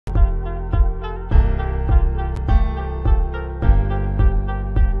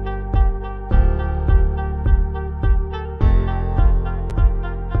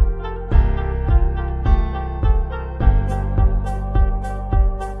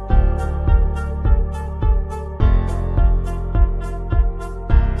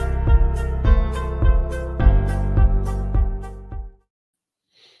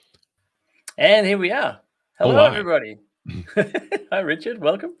And here we are. Oh, Hello, hi. everybody. Hi, Richard.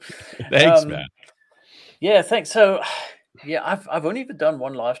 Welcome. Thanks, man. Yeah, thanks. So, yeah, I've only ever done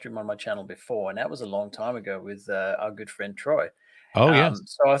one live stream on my channel before, and that was a long time ago with our good friend Troy. Oh, yes.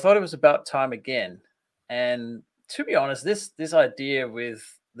 So I thought it was about time again. And to be honest, this idea with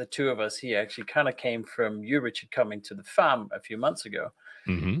the two of us here actually kind of came from you, Richard, coming to the farm a few months ago.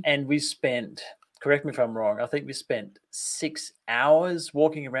 Hmm. And we spent, correct me if I'm wrong, I think we spent 6 hours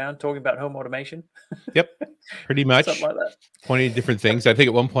walking around talking about home automation. Yep, pretty Something much. like that. 20 different things. I think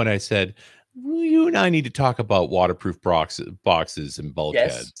at one point I said, well, you and I need to talk about waterproof boxes and Yes,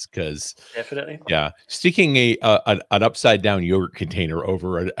 bulkheads because, definitely. yeah, sticking an upside down yogurt container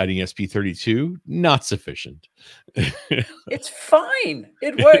over an ESP32, not sufficient. It's fine.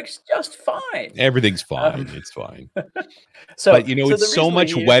 It works just fine. Everything's fine. Um, It's fine. so, But, you know, so it's the so reason we're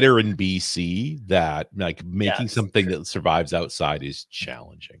much here, wetter in BC that like yeah, making it's something true. that survives outside is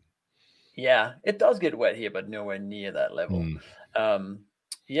challenging. Yeah, it does get wet here, but nowhere near that level. Mm. Um,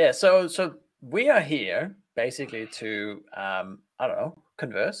 yeah, so we are here basically to I don't know,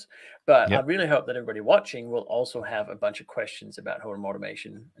 converse. But I Yep. really hope that everybody watching will also have a bunch of questions about home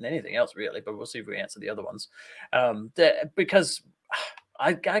automation and anything else really. But we'll see if we answer the other ones, because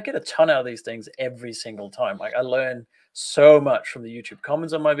I get a ton out of these things every single time. Like I learn so much from the YouTube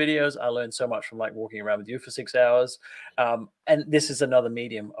comments on my videos. I learn so much from like walking around with you for 6 hours. And this is another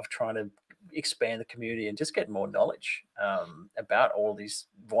medium of trying to expand the community and just get more knowledge about all these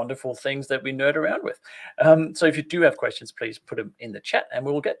wonderful things that we nerd around with. So if you do have questions, please put them in the chat and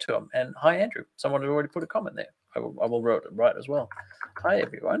we will get to them. And hi, Andrew. Someone had already put a comment there. I will write as well. Hi,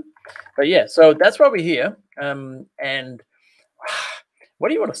 everyone. But yeah, so that's why we're here. And what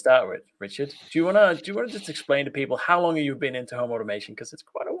do you want to start with, Richard? Do you want to just explain to people how long have you been into home automation? Because it's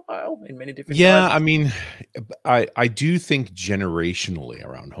quite a while in many different Yeah, guises. I mean, I do think generationally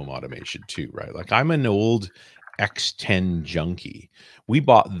around home automation too, right? Like I'm an old X10 junkie. We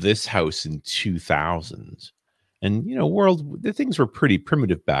bought this house in 2000s, and you know, the things were pretty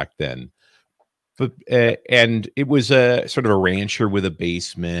primitive back then. But Yep. and it was a sort of a rancher with a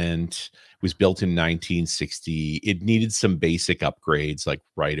basement. It was built in 1960. It needed some basic upgrades, like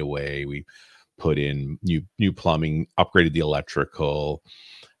right away. We put in new plumbing, upgraded the electrical.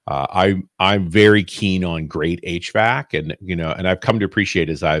 I'm very keen on great HVAC, and you know, and I've come to appreciate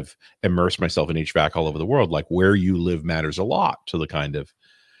as I've immersed myself in HVAC all over the world, like where you live matters a lot to the kind of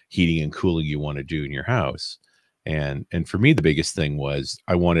heating and cooling you want to do in your house. And for me, the biggest thing was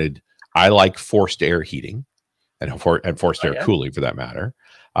I like forced air heating and forced Oh air yeah. cooling for that matter,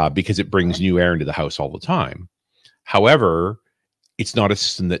 because it brings Mhm. new air into the house all the time. However, it's not a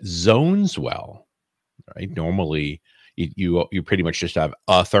system that zones well, right? Normally, you pretty much just have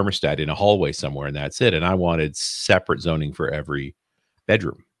a thermostat in a hallway somewhere, and that's it. And I wanted separate zoning for every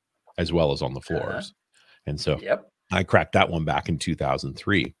bedroom, as well as on the Uh-huh. floors. And so Yep. I cracked that one back in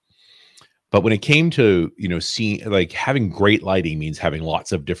 2003. But when it came to, you know, seeing like having great lighting means having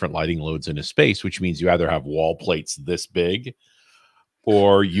lots of different lighting loads in a space, which means you either have wall plates this big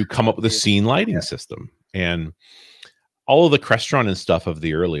or you come up with a scene Obviously. lighting Yeah. system. And all of the Crestron and stuff of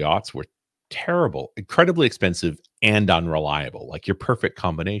the early aughts were terrible, incredibly expensive and unreliable, like your perfect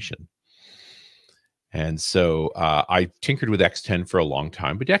combination. And so I tinkered with X10 for a long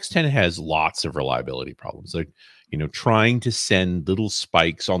time, but X10 has lots of reliability problems. Like, you know, trying to send little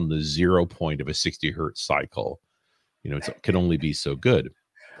spikes on the 0 point of a 60 hertz cycle, you know, it can only be so good.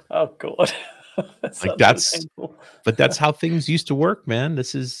 Oh God. That Like sounds so that's, painful. but that's how things used to work, man.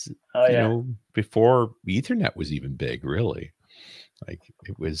 This is, Oh you yeah. know, before Ethernet was even big, really. Like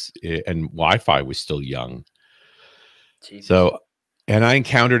and Wi-Fi was still young. Jeepers. So, and I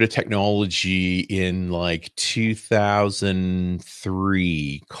encountered a technology in like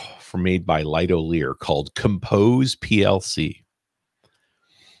 2003 made by Light O'Lear called Compose PLC.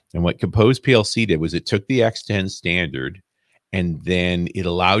 And what Compose PLC did was it took the X10 standard and then it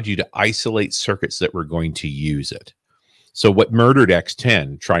allowed you to isolate circuits that were going to use it. So what murdered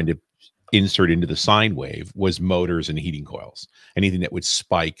X10 trying to insert into the sine wave was motors and heating coils, anything that would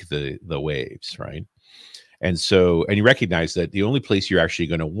spike the waves, right? And so, and you recognize that the only place you're actually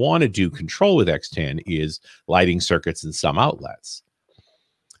going to want to do control with X10 is lighting circuits and some outlets.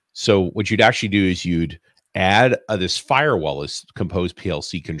 So what you'd actually do is you'd add this firewall, this Compose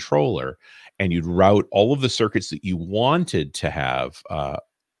PLC controller, and you'd route all of the circuits that you wanted to have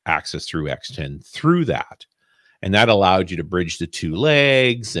access through X10 through that. And that allowed you to bridge the two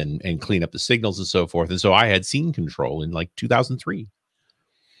legs and clean up the signals and so forth. And so I had scene control in like 2003.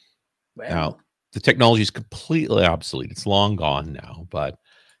 Now, Wow. the technology is completely obsolete. It's long gone now, but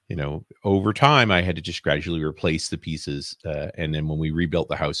you know, over time, I had to just gradually replace the pieces. And then when we rebuilt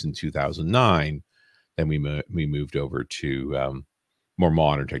the house in 2009, then we moved over to more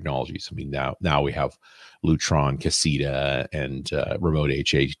modern technologies. I mean, now we have Lutron, Casita, and remote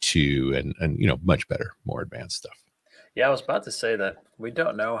HA2, and you know, much better, more advanced stuff. Yeah, I was about to say that we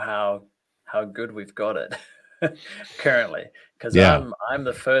don't know how good we've got it currently, because Yeah. I'm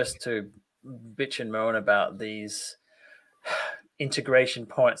the first to bitch and moan about these integration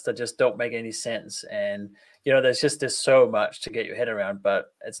points that just don't make any sense. And you know, there's so much to get your head around,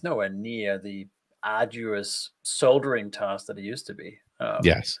 but it's nowhere near the arduous soldering task that it used to be.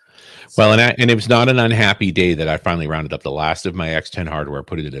 Yes. So, Well, and it was not an unhappy day that I finally rounded up the last of my X10 hardware,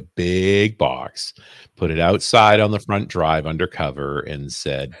 put it in a big box, put it outside on the front drive undercover, and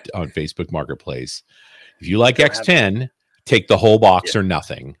said on Facebook Marketplace, if you like X10, take the whole box or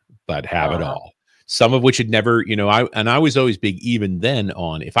nothing, but have it all. Some of which had never, you know, I was always big even then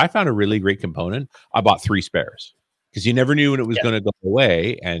on, if I found a really great component, I bought 3 spares, because you never knew when it was going to go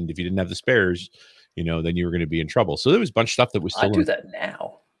away. And if you didn't have the spares, you know, then you were going to be in trouble. So there was a bunch of stuff that was still. I do that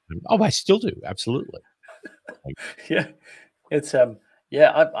now. Oh, I still do. Absolutely. Yeah. It's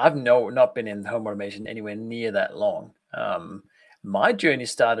yeah, I've not been in home automation anywhere near that long. My journey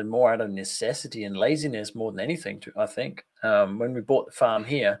started more out of necessity and laziness more than anything, I think. When we bought the farm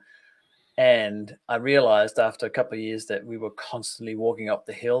here, and I realized after a couple of years that we were constantly walking up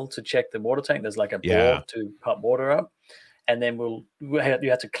the hill to check the water tank. There's like a bore to pump water up. And then you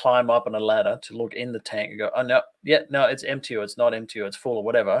had to climb up on a ladder to look in the tank and go, oh, no, no, it's empty, or it's not empty, or it's full, or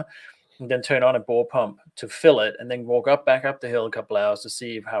whatever. And then turn on a bore pump to fill it, and then walk back up the hill a couple of hours to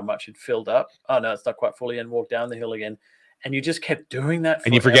see how much it filled up. Oh, no, it's not quite fully, and walk down the hill again. And you just kept doing that.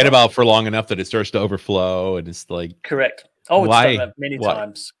 And you forget about for long enough that it starts to overflow, and it's like. Correct. Oh, it's done that many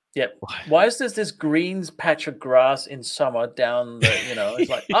times. Yep. Why is this green patch of grass in summer down the, you know, it's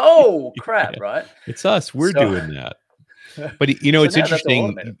like, oh, crap, right? It's us. We're doing that. But you know, it's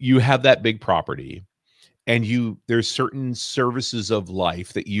interesting. You have that big property, and there's certain services of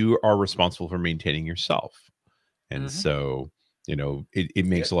life that you are responsible for maintaining yourself. And so, you know, it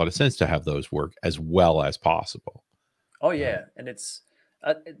makes a lot of sense to have those work as well as possible. Oh yeah. And it's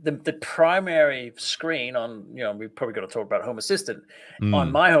the primary screen on, you know, we've probably got to talk about Home Assistant. On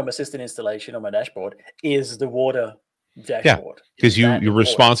my Home Assistant installation on my dashboard is the water dashboard. Because you're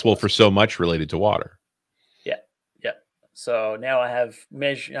responsible for so much related to water. So now I have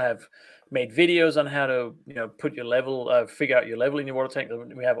made videos on how to, you know, put your level, figure out your level in your water tank.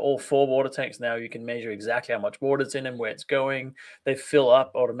 We have all 4 water tanks now. You can measure exactly how much water's in them, where it's going. They fill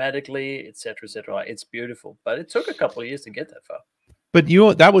up automatically, et cetera, et cetera. It's beautiful, but it took a couple of years to get that far. But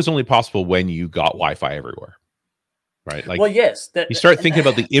that was only possible when you got Wi-Fi everywhere, right? Like, well, yes, you start thinking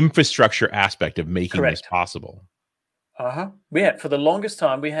about the infrastructure aspect of making this possible. We had, for the longest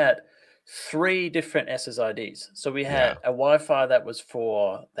time, we had 3 different SSIDs. So we had a Wi-Fi that was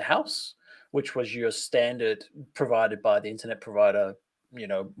for the house, which was your standard provided by the internet provider, you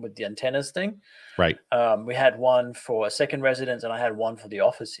know, with the antennas thing. Right. We had one for a second residence, and I had one for the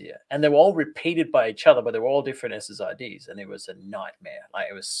office here. And they were all repeated by each other, but they were all different SSIDs, and it was a nightmare. Like,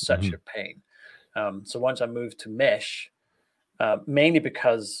 it was such a pain. So once I moved to mesh, mainly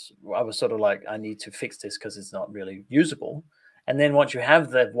because I was sort of like, I need to fix this because it's not really usable. And then once you have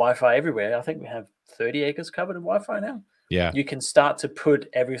the Wi-Fi everywhere, I think we have 30 acres covered in Wi-Fi now. Yeah. You can start to put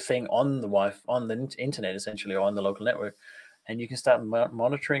everything on the Wi-Fi, on the internet, essentially, or on the local network, and you can start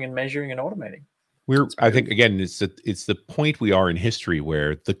monitoring and measuring and automating. I think, again, it's the point we are in history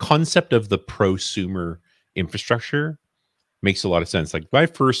where the concept of the prosumer infrastructure makes a lot of sense. Like, my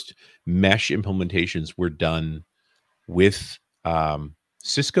first mesh implementations were done with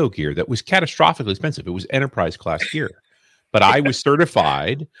Cisco gear that was catastrophically expensive. It was enterprise class gear. But I was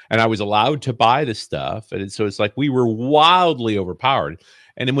certified and I was allowed to buy the stuff. And so it's like we were wildly overpowered.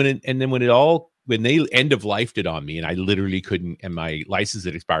 And then when they end of lifed it on me, and I literally couldn't, and my license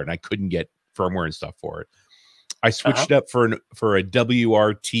had expired and I couldn't get firmware and stuff for it, I switched up for a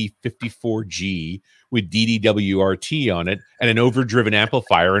WRT 54G with DDWRT on it and an overdriven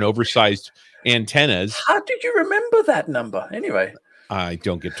amplifier and oversized antennas. How did you remember that number anyway? I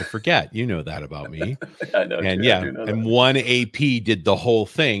don't get to forget. You know that about me. I know. And and one AP did the whole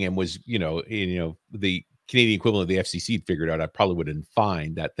thing and was, you know, the Canadian equivalent of the FCC figured out I probably would have been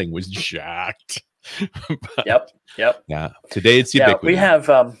fined. That thing was jacked. Yep. Yeah. Today it's ubiquitous.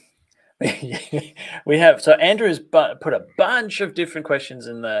 We have. So Andrew has put a bunch of different questions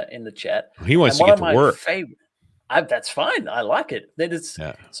in the chat. He wants to get to work. That's fine. I like it. That is,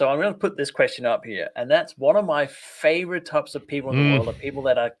 Yeah. so I'm going to put this question up here, and that's one of my favorite types of people in the world, are people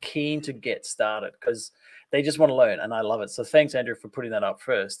that are keen to get started because they just want to learn, and I love it. So thanks, Andrew, for putting that up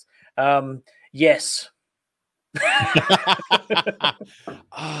first. Yes.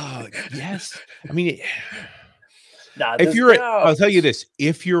 Oh, yes. I mean, Nah, if you're, I'll tell you this,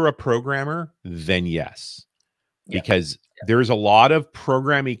 if you're a programmer, then yes, because there's a lot of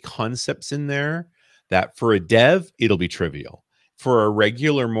programming concepts in there that for a dev, it'll be trivial. For a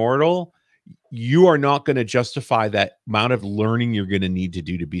regular mortal, you are not going to justify that amount of learning you're going to need to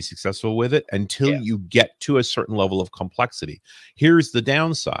do to be successful with it until you get to a certain level of complexity. Here's the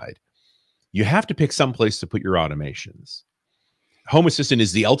downside. You have to pick some place to put your automations. Home Assistant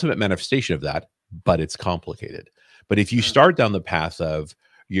is the ultimate manifestation of that, but it's complicated. But if you start down the path of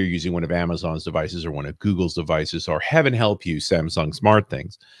you're using one of Amazon's devices or one of Google's devices, or heaven help you, Samsung Smart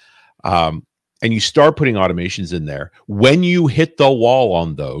Things, and you start putting automations in there, when you hit the wall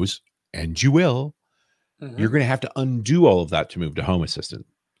on those, and you will, you're going to have to undo all of that to move to Home Assistant.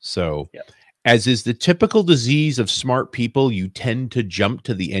 So as is the typical disease of smart people, you tend to jump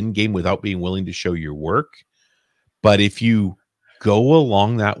to the end game without being willing to show your work. But if you go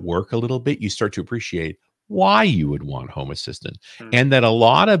along that work a little bit, you start to appreciate why you would want Home Assistant, and that a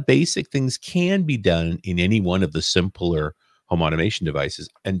lot of basic things can be done in any one of the simpler home automation devices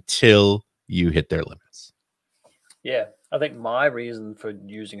until you hit their limits. Yeah, I think my reason for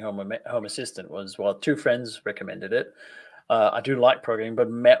using Home Assistant was, well, two friends recommended it. I do like programming,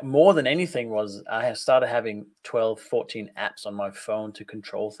 but more than anything was I have started having 12, 14 apps on my phone to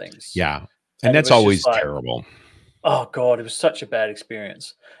control things. Yeah, and that's always terrible. Oh God, it was such a bad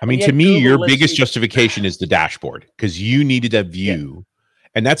experience. I mean, to me, your biggest justification is the dashboard, because you needed a view,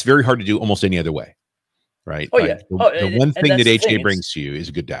 and that's very hard to do almost any other way, right? Oh, like, the one thing that HA brings to you is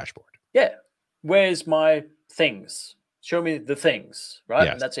a good dashboard. Yeah. Where's my things? Show me the things, right?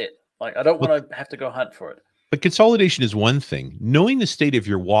 Yes. And that's it. Like, I don't want to have to go hunt for it. But consolidation is one thing. Knowing the state of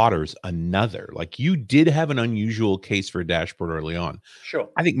your water is another. Like, you did have an unusual case for a dashboard early on. Sure.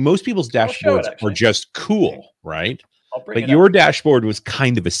 I think most people's dashboards are just cool, right? But your dashboard was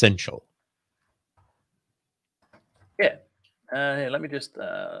kind of essential. Yeah. Here, let me just,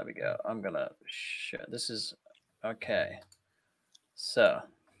 there we go. I'm going to share. This is, okay. So,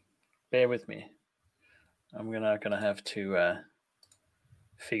 bear with me. I'm gonna have to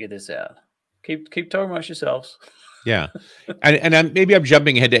figure this out. Keep talking amongst yourselves. Yeah, and maybe I'm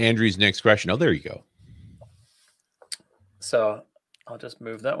jumping ahead to Andrew's next question. Oh, there you go. So I'll just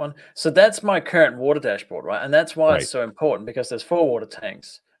move that one. So that's my current water dashboard, right? And that's why it's so important, because there's 4 water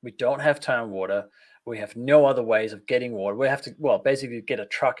tanks. We don't have town water. We have no other ways of getting water. We have to, well, basically get a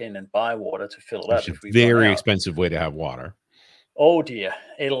truck in and buy water to fill it up. It's a very expensive way to have water. Oh dear,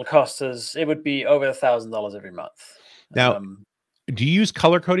 it'll cost us, it would be over $1,000 every month. Now, do you use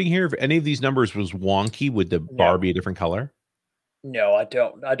color coding here? If any of these numbers was wonky, would the bar be a different color? No, I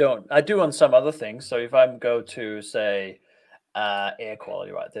don't. I do on some other things. So if I go to, say, air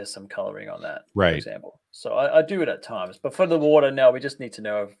quality, right, there's some coloring on that, for example. So I do it at times. But for the water, no, we just need to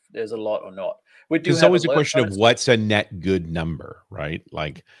know if there's a lot or not. We do. It's always a question of what's a net good number, right?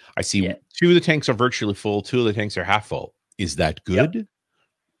 Like, I see 2 of the tanks are virtually full, 2 of the tanks are half full. Is that good? Yep.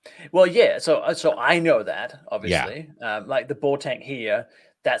 Well, yeah. So I know that, obviously. Like the bore tank here,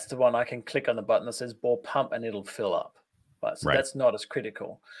 that's the one I can click on the button that says bore pump and it'll fill up. Right. So that's not as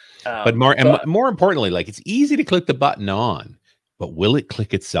critical. But more importantly, like, it's easy to click the button on, but will it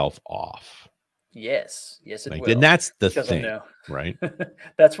click itself off? Yes. Yes, it will. Then that's the thing, right?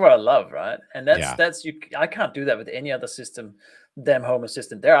 That's what I love, right? And that's I can't do that with any other system than Home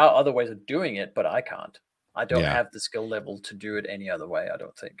Assistant. There are other ways of doing it, but I can't. I don't have the skill level to do it any other way, I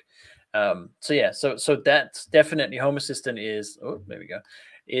don't think. So that's definitely, Home Assistant is, there we go,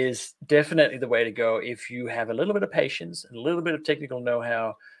 is definitely the way to go if you have a little bit of patience and a little bit of technical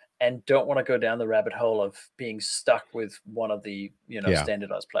know-how and don't want to go down the rabbit hole of being stuck with one of the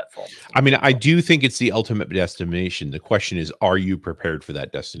standardized platforms. I mean, I do think it's the ultimate destination. The question is, are you prepared for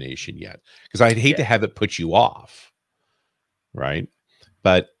that destination yet? Because I'd hate to have it put you off, right?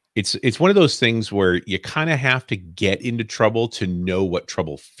 But it's one of those things where you kind of have to get into trouble to know what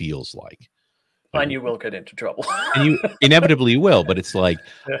trouble feels like. And you will get into trouble. And you inevitably will, but it's like,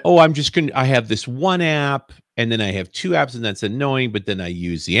 oh, I have this one app and then I have 2 apps and that's annoying, but then I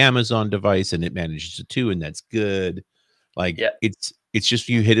use the Amazon device and it manages to 2 and that's good. Like, it's just,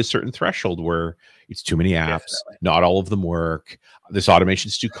 you hit a certain threshold where it's too many apps, not all of them work. This automation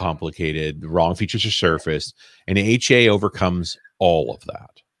is too complicated. The wrong features are surfaced, and HA overcomes all of that.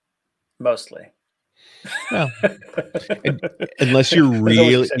 Mostly. Well, unless you're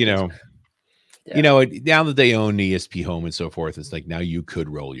really, you know, now that they own ESP Home and so forth, it's like now you could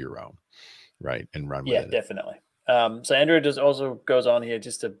roll your own, right, and run with Yeah, it. definitely. So Android just also goes on here,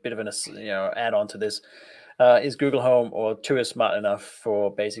 just a bit of an add on to this. Is Google Home or Tua smart enough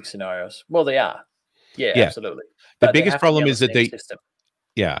for basic scenarios? Well, they are. Yeah, Yeah. absolutely. The But they biggest have to be problem on the is that same they, system.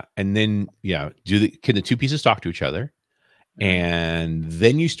 yeah, and then can the two pieces talk to each other? Mhm. And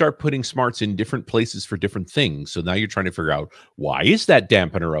then you start putting smarts in different places for different things. So now you're trying to figure out, why is that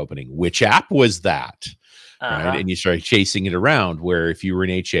dampener opening? Which app was that? Right. And you start chasing it around, where if you were in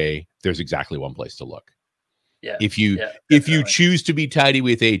HA, there's exactly one place to look. Yeah. If you Yeah, if you definitely. choose to be tidy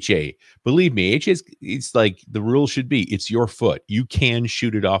with HA, believe me, HA is, it's like the rule should be, it's your foot. You can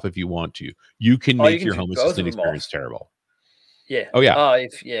shoot it off if you want to. You can Oh, you make can your shoot home both of assistant them experience off. terrible. Yeah. Oh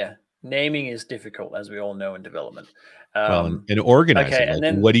yeah. Naming is difficult, as we all know, in development. Well, and organizing, Okay, and like,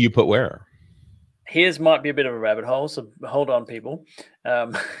 then what do you put where? here's might be a bit of a rabbit hole, so hold on, people.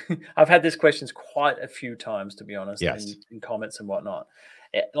 I've had these questions quite a few times, to be honest, Yes. in comments and whatnot.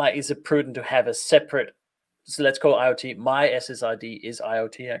 Like, is it prudent to have a separate? So let's call it IoT. My SSID is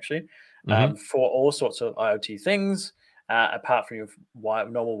IoT, actually, Mhm. for all sorts of IoT things, apart from your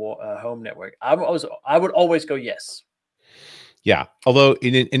normal home network. I would always go yes. Yeah. Although,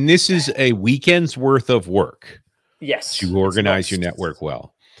 and this is a weekend's worth of work Yes, to it's not organize your network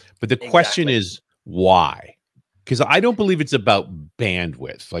well. But the question exactly. is, why? Because I don't believe it's about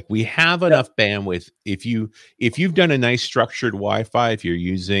bandwidth. Like, we have No, enough bandwidth. If you've done a nice structured Wi-Fi, if you're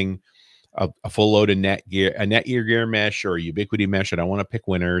using a full load of Netgear, a Netgear mesh or a Ubiquity mesh, and I want to pick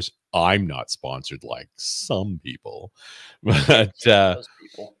winners. I'm not sponsored like some people, yeah, but those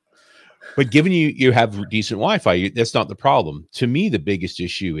people. but given you have decent Wi-Fi, that's not the problem. To me, the biggest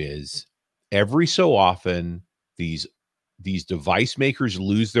issue is every so often these device makers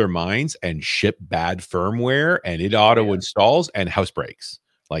lose their minds and ship bad firmware, and it Oh auto yeah. installs and house breaks.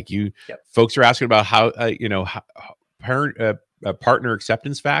 Like, you Yep. folks are asking about how parent partner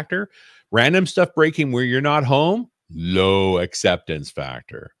acceptance factor, random stuff breaking where you're not home, low acceptance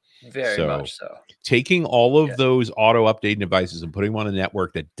factor. Very So much so. taking all of Yeah. those auto updating devices and putting them on a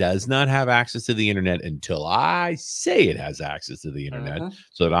network that does not have access to the internet until I say it has access to the internet, Mhm.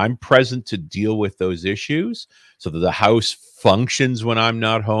 so that I'm present to deal with those issues, so that the house functions when I'm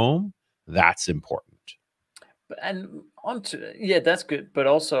not home, that's important. And that's good, but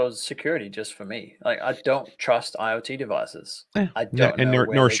also security just for me. Like, I don't trust IoT devices. I don't And know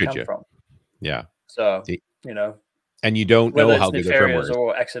where nor they should come you. from. Yeah. So, The- you know, and you don't whether know how it's good their firmware nefarious is. or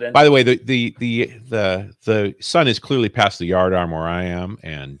By the accidental. way, the sun is clearly past the yard arm where I am,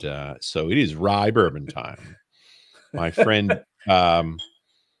 and so it is rye bourbon time. My friend I've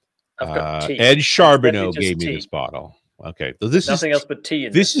got tea. Ed It's definitely Charbonneau gave just me this tea. bottle. Okay, so There's nothing else but tea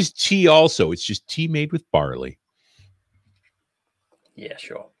in this this. is tea. Also, it's just tea made with barley. Yeah,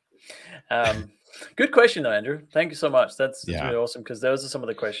 sure. Good question, though, Andrew. Thank you so much. That's Yeah. really awesome, because those are some of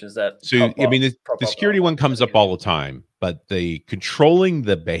the questions that So pop I up. mean, Pop the up security one at comes the up beginning. all the time, but the controlling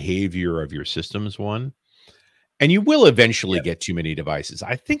the behavior of your systems one, and you will eventually Yeah. get too many devices.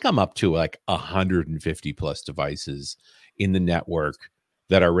 I think I'm up to like 150 plus devices in the network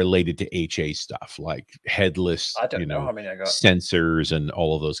that are related to HA stuff, like headless, I don't know how many I got. sensors and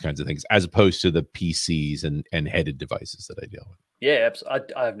all of those kinds of things, as opposed to the PCs and headed devices that I deal with. Yeah,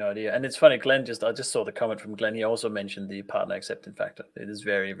 I have no idea. And it's funny, I just saw the comment from Glenn. He also mentioned the partner acceptance factor. It is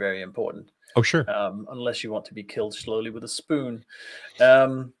very, very important. Oh, sure. Unless you want to be killed slowly with a spoon.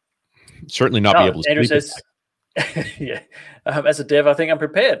 Um, Certainly not be able to Andrew sleep at says, yeah. As a dev, I think I'm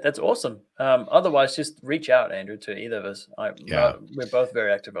prepared. That's awesome. Otherwise, just reach out, Andrew, to either of us. Yeah. We're both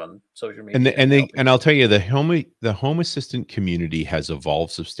very active on social media. And I'll tell you, the home assistant community has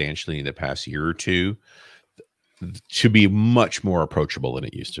evolved substantially in the past year or two to be much more approachable than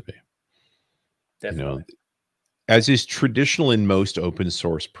it used to be. Definitely. As is traditional in most open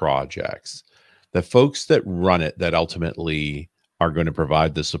source projects, the folks that run it, that ultimately are going to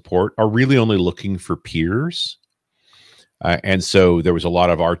provide the support, are really only looking for peers. And so there was a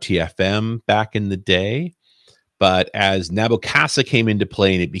lot of RTFM back in the day, but as Nabokasa came into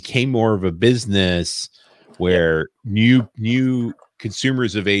play and it became more of a business where new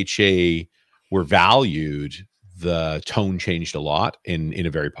consumers of HA were valued, the tone changed a lot in a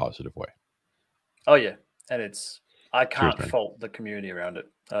very positive way. Oh yeah, and I Cheers, can't man. fault the community around it.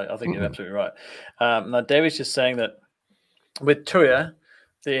 I think you're Mm-mm. absolutely right. Now David's just saying that with Tuya,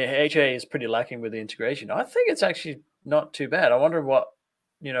 the HA is pretty lacking with the integration. I think it's actually not too bad. I wonder what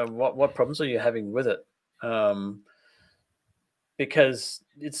problems are you having with it? Because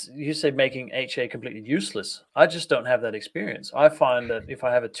you say making HA completely useless. I just don't have that experience. I find that if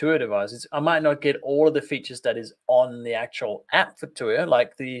I have a Tuya device, I might not get all of the features that is on the actual app for Tuya,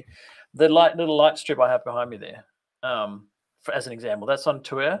 like the The little light strip I have behind me there, as an example, that's on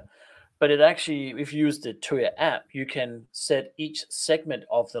Tuya. But it actually, if you use the Tuya app, you can set each segment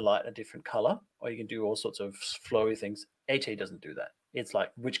of the light a different color, or you can do all sorts of flowy things. HA doesn't do that. It's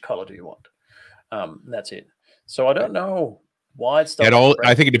like, which color do you want? And that's it. So I don't know why it stopped.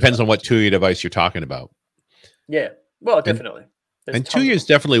 I think it depends on what Tuya device you're talking about. Yeah, well, definitely. And Tuya is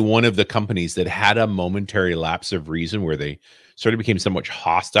definitely one of the companies that had a momentary lapse of reason where they sort of became somewhat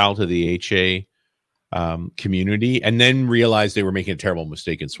hostile to the HA community, and then realized they were making a terrible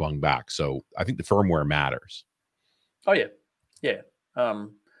mistake and swung back. So I think the firmware matters. Oh yeah, yeah. And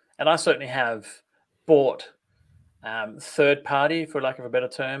I certainly have bought third party, for lack of a better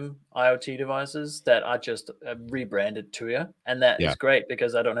term, IoT devices that are just rebranded Tuya, and that is great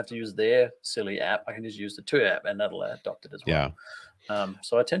because I don't have to use their silly app. I can just use the Tuya app, and that'll adopt it as well.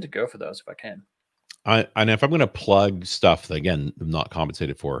 So I tend to go for those if I can. And if I'm going to plug stuff that, again, I'm not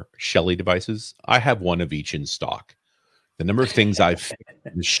compensated for, Shelly devices, I have one of each in stock. The number of things I've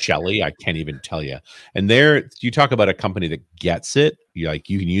with Shelly, I can't even tell you. And there, you talk about a company that gets it. You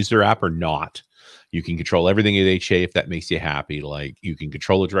can use their app or not. You can control everything at HA if that makes you happy. Like, you can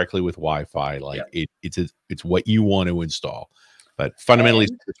control it directly with Wi-Fi. Like, it's what you want to install. But fundamentally,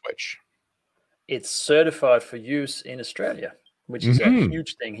 it's the switch. It's certified for use in Australia, which is a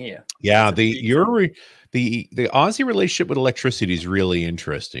huge thing here. Yeah, the Aussie relationship with electricity is really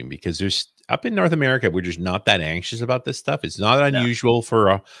interesting because there's up in North America, we're just not that anxious about this stuff. It's not unusual for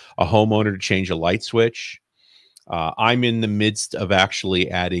a homeowner to change a light switch. I'm in the midst of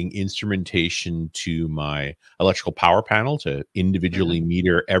actually adding instrumentation to my electrical power panel to individually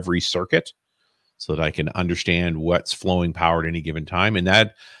meter every circuit so that I can understand what's flowing power at any given time. And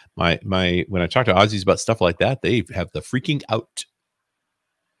that when I talk to Aussies about stuff like that, they have the freaking out.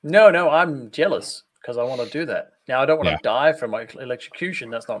 No, I'm jealous because I want to do that. Now, I don't want to die from my electrocution.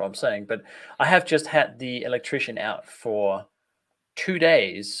 That's not what I'm saying. But I have just had the electrician out for 2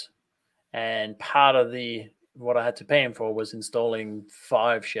 days, and part of what I had to pay him for was installing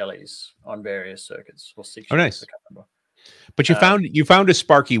 5 Shellys on various circuits, or 6. Oh, nice. But you found a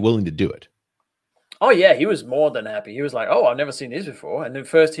Sparky willing to do it. Oh yeah, he was more than happy. He was like, "Oh, I've never seen this before." And then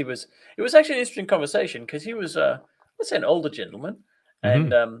first it was actually an interesting conversation because he was let's say an older gentleman,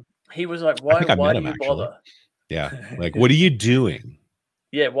 and he was like, "Why do you bother?" Yeah, like, what are you doing?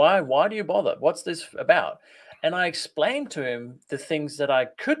 Yeah, why do you bother? What's this about? And I explained to him the things that I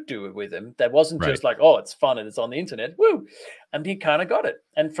could do with him. That wasn't just like, "Oh, it's fun and it's on the internet." Woo! And he kind of got it.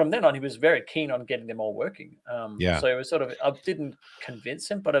 And from then on, he was very keen on getting them all working. So it was sort of, I didn't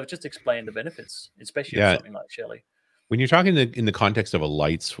convince him, but I've just explained the benefits, especially with something like Shelly. When you're talking in the context of a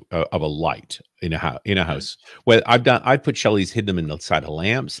light in a house, well, I've put Shelly's, hid them in the side of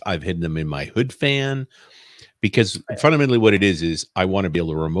lamps. I've hidden them in my hood fan. Because fundamentally what it is I want to be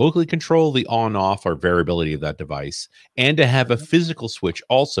able to remotely control the on-off or variability of that device, and to have a physical switch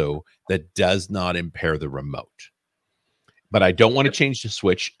also that does not impair the remote. But I don't want to change the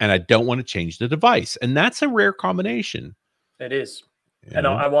switch, and I don't want to change the device. And that's a rare combination. It is. And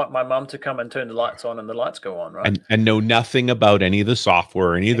I want my mum to come and turn the lights on and the lights go on, right? And know nothing about any of the software,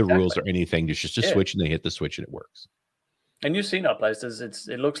 or any of the rules or anything. There's just a switch, and they hit the switch and it works. And you've seen our places.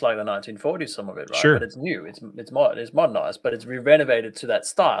 It looks like the 1940s, some of it, right? Sure. But it's new. It's modernized, but it's renovated to that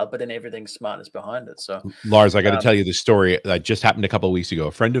style. But then everything's smart is behind it. So, Lars, I got to tell you the story that just happened a couple of weeks ago.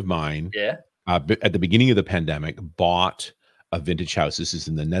 A friend of mine, at the beginning of the pandemic, bought a vintage house. This is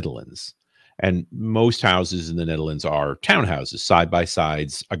in the Netherlands, and most houses in the Netherlands are townhouses, side by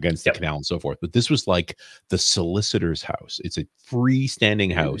sides against the canal and so forth. But this was like the solicitor's house. It's a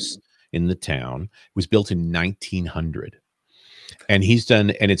freestanding house in the town. It was built in 1900. And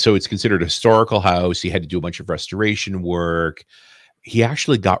it's considered a historical house. He had to do a bunch of restoration work. He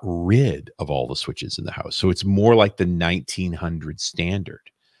actually got rid of all the switches in the house. So it's more like the 1900 standard.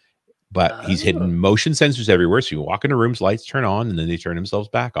 But he's hidden motion sensors everywhere. So you walk into rooms, lights turn on, and then they turn themselves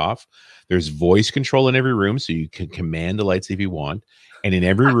back off. There's voice control in every room, so you can command the lights if you want. And in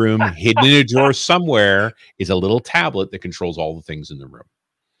every room, hidden in a drawer somewhere, is a little tablet that controls all the things in the room.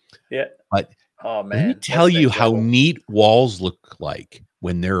 Yeah. But oh man, let me tell you how neat walls look like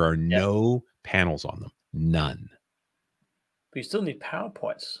when there are no panels on them. None. But you still need power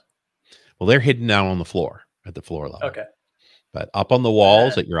points. Well, they're hidden down on the floor, at the floor level. Okay. But up on the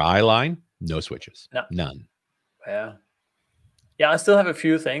walls at your eye line, no switches. No. None. Yeah. Yeah, I still have a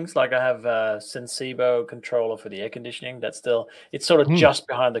few things. Like I have a Sensibo controller for the air conditioning. It's sort of just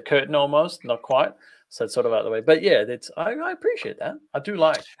behind the curtain almost, not quite. So it's sort of out of the way. But yeah, I appreciate that. I do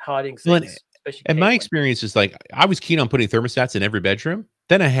like hiding things. And my experience is like, I was keen on putting thermostats in every bedroom.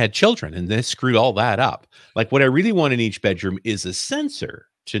 Then I had children, and they screwed all that up. Like, what I really want in each bedroom is a sensor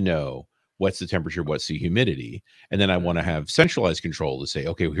to know what's the temperature, what's the humidity. And then I want to have centralized control to say,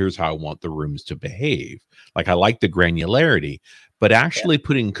 okay, well, here's how I want the rooms to behave. Like I like the granularity, but actually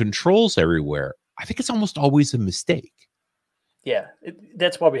putting controls everywhere, I think it's almost always a mistake. Yeah,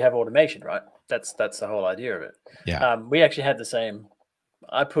 that's why we have automation, right? That's the whole idea of it. Yeah. We actually had the same.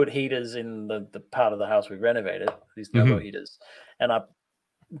 I put heaters in the part of the house we renovated, these no-go heaters, and I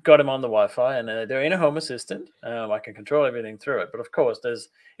got them on the Wi-Fi, and they're in a Home Assistant. I can control everything through it. But of course,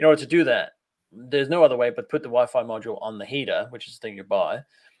 in order to do that, there's no other way but put the Wi-Fi module on the heater, which is the thing you buy,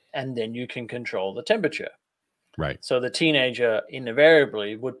 and then you can control the temperature. Right. So the teenager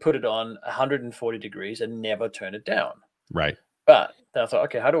invariably would put it on 140 degrees and never turn it down. Right. But I thought,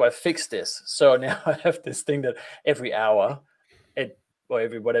 okay, how do I fix this? So now I have this thing that every hour, or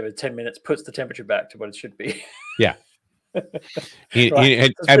every 10 minutes, puts the temperature back to what it should be. Yeah.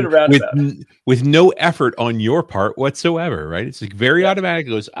 Right. With no effort on your part whatsoever, right? It's like very automatic.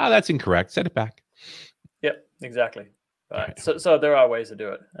 It goes, that's incorrect. Set it back. Yep, exactly. Right. So there are ways to do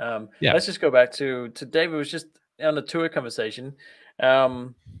it. Let's just go back to David was just on the tour conversation.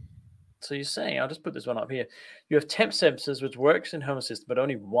 So you're saying, I'll just put this one up here. You have temp sensors, which works in Home Assistant, but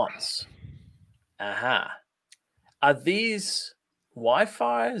only once. Aha. Are these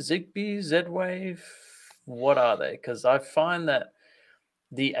Wi-Fi, Zigbee, Z-Wave? What are they? Because I find that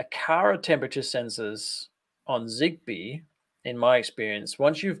the Aqara temperature sensors on Zigbee, in my experience,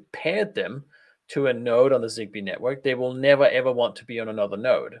 once you've paired them to a node on the Zigbee network, they will never, ever want to be on another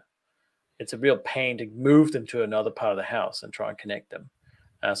node. It's a real pain to move them to another part of the house and try and connect them.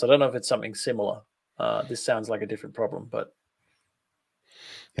 So I don't know if it's something similar. This sounds like a different problem, but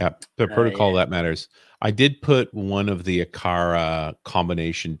yeah, the protocol that matters. I did put one of the Aqara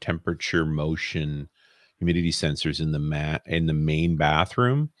combination temperature motion humidity sensors in the main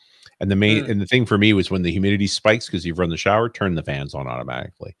bathroom, and the thing for me was when the humidity spikes because you've run the shower, turn the fans on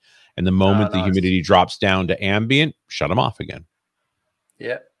automatically, and the moment the humidity drops down to ambient, shut them off again.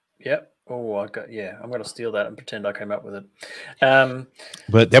 Yep. Oh, I'm going to steal that and pretend I came up with it.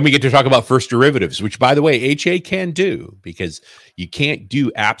 But then we get to talk about first derivatives, which, by the way, HA can do, because you can't do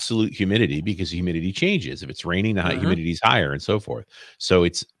absolute humidity because humidity changes. If it's raining, the humidity is higher and so forth. So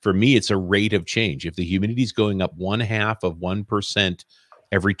for me, it's a rate of change. If the humidity is going up 1/2%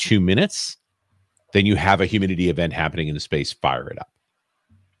 every 2 minutes, then you have a humidity event happening in the space. Fire it up.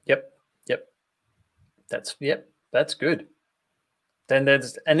 Yep. That's good. And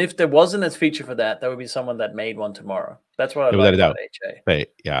if there wasn't a feature for that, there would be someone that made one tomorrow. That's what I like about HA.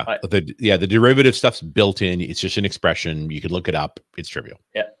 But the derivative stuff's built in. It's just an expression. You can look it up. It's trivial.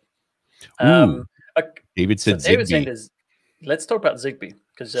 Yeah. David said Zigbee. Let's talk about Zigbee,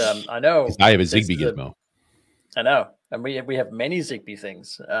 because I know I have a Zigbee gizmo. I know, and we have many Zigbee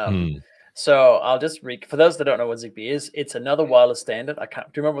things. So I'll just for those that don't know what Zigbee is, it's another wireless standard. Do you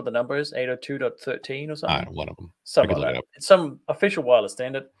remember what the number is? 802.13 or something? One of them. Something like that. It's some official wireless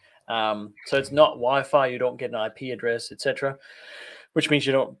standard. So it's not Wi-Fi. You don't get an IP address, etc., which means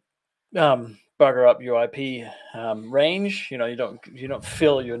you don't bugger up your IP range. You don't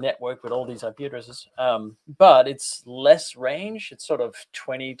fill your network with all these IP addresses. But it's less range. It's sort of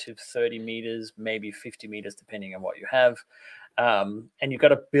 20 to 30 meters, maybe 50 meters, depending on what you have. And you've got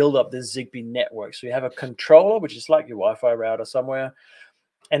to build up this Zigbee network. So you have a controller, which is like your Wi-Fi router somewhere.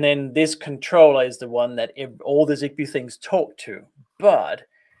 And then this controller is the one that all the Zigbee things talk to. But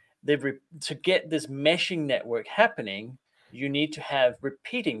to get this meshing network happening, you need to have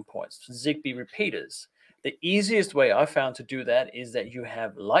repeating points, Zigbee repeaters. The easiest way I found to do that is that you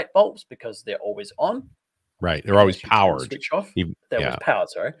have light bulbs, because they're always on. Right. They're always powered. Switch off. They're always powered,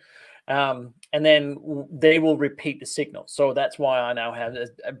 sorry. And then they will repeat the signal. So that's why I now have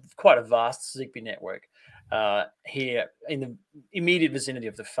quite a vast Zigbee network here in the immediate vicinity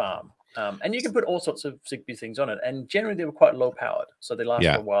of the farm. And you can put all sorts of Zigbee things on it. And generally, they were quite low powered, so they last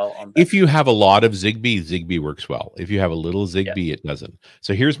for a while. If you have a lot of Zigbee works well. If you have a little Zigbee, it doesn't.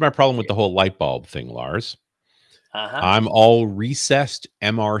 So here's my problem with the whole light bulb thing, Lars. I'm all recessed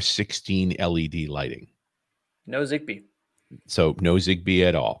MR16 LED lighting. No Zigbee. So no Zigbee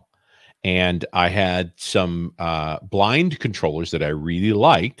at all. And I had some blind controllers that I really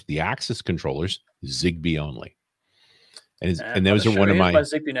liked, the Axis controllers, Zigbee only. And those are one of my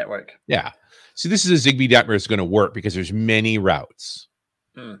Zigbee network. Yeah. So this is a Zigbee network that's going to work because there's many routes.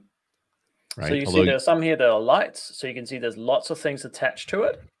 Right. So you see there's some here that are lights. So you can see there's lots of things attached to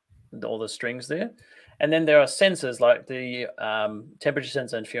it, all the strings there. And then there are sensors like the temperature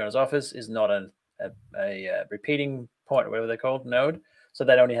sensor in Fiona's office is not a repeating point, or whatever they're called, node. So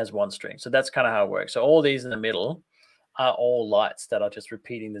that only has one string. So that's kind of how it works. So all these in the middle are all lights that are just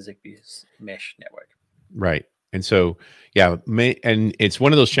repeating the Zigbee mesh network. Right. And so, yeah, and it's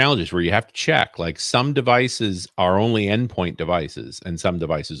one of those challenges where you have to check. Like some devices are only endpoint devices, and some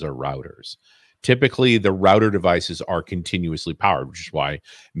devices are routers. Typically, the router devices are continuously powered, which is why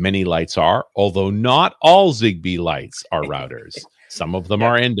many lights are. Although not all Zigbee lights are routers. Some of them Yep.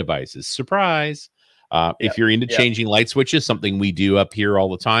 are end devices. Surprise! Yep. If you're into Yep. changing light switches, something we do up here all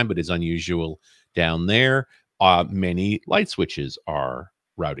the time, but is unusual down there. Many light switches are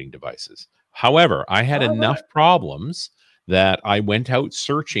routing devices. However, I had enough problems that I went out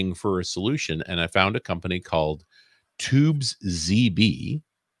searching for a solution, and I found a company called Tubes ZB,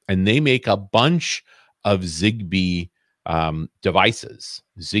 and they make a bunch of Zigbee devices,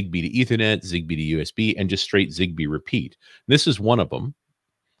 Zigbee to Ethernet, Zigbee to USB, and just straight Zigbee repeat. This is one of them.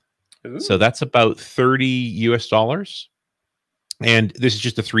 Ooh. So that's about $30 US. And this is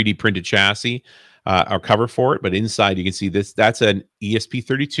just a 3D printed chassis or cover for it. But inside you can see this. That's an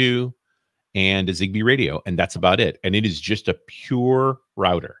ESP32 and a Zigbee radio. And that's about it. And it is just a pure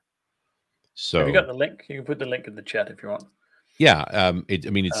router. So have you got the link? You can put the link in the chat if you want. Yeah.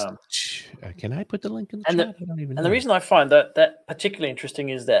 Can I put the link in the chat? I don't even know. And the reason I find that particularly interesting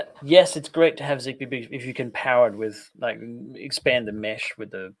is that, yes, it's great to have Zigbee if you can power it with, like, expand the mesh with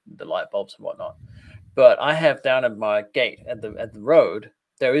the light bulbs and whatnot. But I have down at my gate at the road,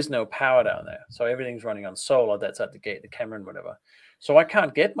 there is no power down there. So everything's running on solar that's at the gate, the camera and whatever. So I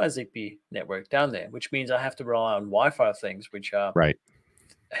can't get my Zigbee network down there, which means I have to rely on Wi-Fi things, which are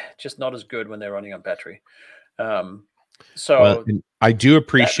just not as good when they're running on battery. So I do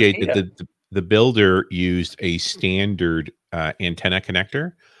appreciate that the builder used a standard antenna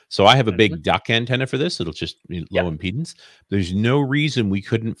connector. So I have a big duck antenna for this. It'll just be low impedance. There's no reason we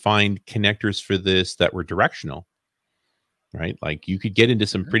couldn't find connectors for this that were directional, right? Like you could get into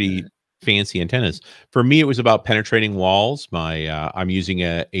some pretty fancy antennas. For me, it was about penetrating walls. I'm using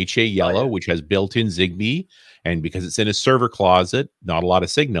a HA yellow, which has built-in Zigbee, and because it's in a server closet, not a lot of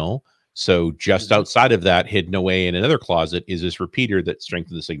signal. So just outside of that, hidden away in another closet, is this repeater that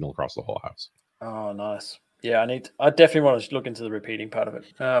strengthens the signal across the whole house. Oh, nice. Yeah, I definitely want to look into the repeating part of it.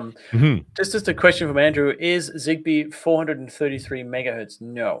 Just a question from Andrew: is Zigbee 433 megahertz?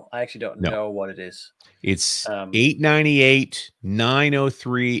 No, I actually don't know what it is. It's 898,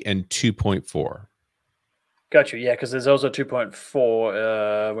 903, and 2.4. Got you. Yeah, because there's also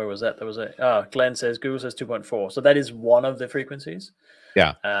 2.4. Where was that? There was a. Glenn says Google says 2.4. So that is one of the frequencies.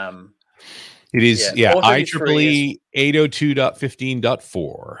 Yeah. It is, IEEE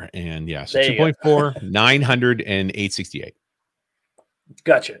 802.15.4. And so 2.4, 900, and 868.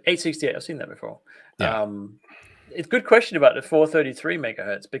 Gotcha. 868. I've seen that before. Yeah. It's a good question about the 433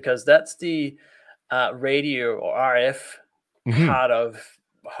 megahertz, because that's the radio or RF part of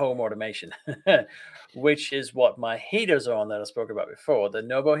home automation, which is what my heaters are on that I spoke about before. The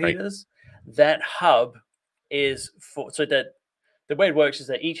Novo heaters, that hub is so that the way it works is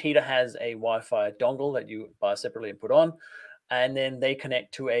that each heater has a Wi-Fi dongle that you buy separately and put on, and then they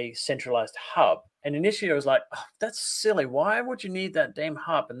connect to a centralized hub. And initially I was like, oh, that's silly. Why would you need that damn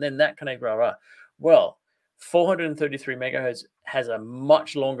hub? And then that connect, Well, 433 megahertz has a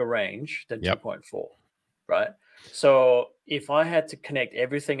much longer range than 2.4, right? So if I had to connect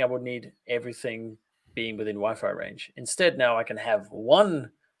everything, I would need everything being within Wi-Fi range. Instead, now I can have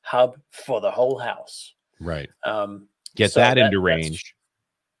one hub for the whole house. Right. Get that into range.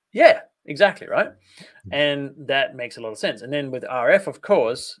 Yeah, exactly. Right. And that makes a lot of sense. And then with RF, of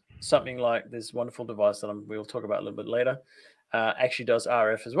course, something like this wonderful device that we'll talk about a little bit later actually does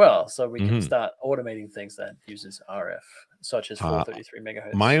RF as well. So we can start automating things that uses RF, such as 433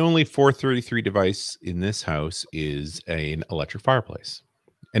 megahertz. My only 433 device in this house is an electric fireplace.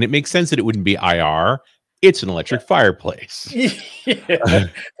 And it makes sense that it wouldn't be IR. It's an electric fireplace. That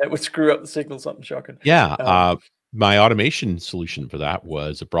would screw up the signal, something shocking. Yeah. My automation solution for that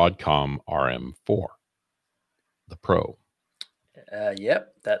was a Broadcom RM4, the Pro.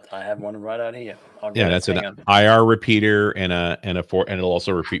 Yep, that I have one right out here. That's an IR repeater and it'll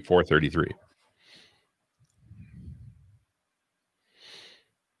also repeat 433.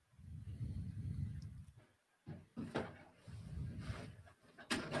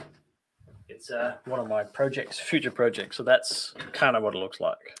 It's one of my future projects. So that's kind of what it looks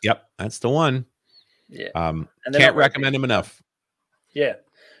like. Yep, that's the one. Yeah. And can't recommend them enough. Yeah.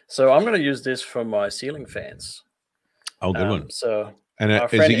 So I'm going to use this for my ceiling fans. Oh, good one. So, and is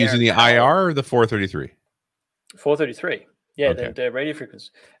it using the IR or the 433? 433. Yeah, okay. the radio frequency.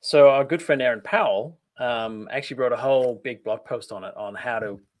 So our good friend Aaron Powell actually wrote a whole big blog post on it, on how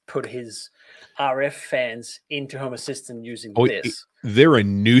to put his RF fans into Home Assistant using this. They're a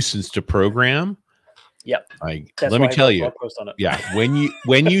nuisance to program. Yep. Let me tell you. Yeah,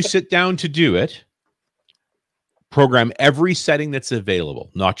 when you sit down to do it, program every setting that's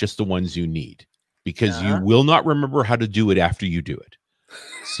available, not just the ones you need, because you will not remember how to do it after you do it.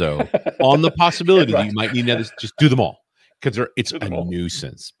 So on the possibility that you might need another, just do them all, because it's a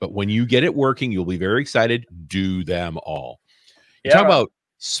nuisance. But when you get it working, you'll be very excited. Do them all. You talk about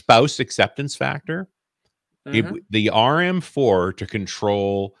spouse acceptance factor. The RM4 to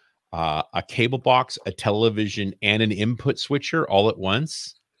control a cable box, a television, and an input switcher all at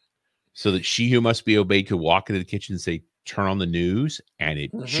once, so that she who must be obeyed could walk into the kitchen and say, turn on the news, and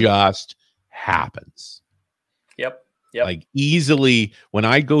it just happens. Yep. Like easily, when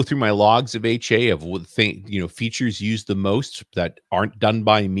I go through my logs of HA of what features used the most that aren't done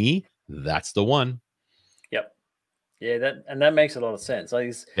by me, that's the one. Yep. Yeah, that makes a lot of sense.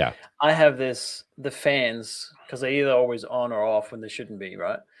 I have the fans, because they're either always on or off when they shouldn't be,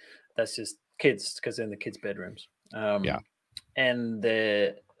 right? That's just kids, because they're in the kids' bedrooms. And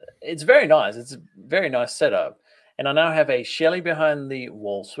it's very nice. It's a very nice setup. And I now have a Shelly behind the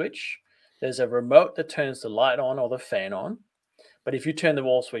wall switch. There's a remote that turns the light on or the fan on. But if you turn the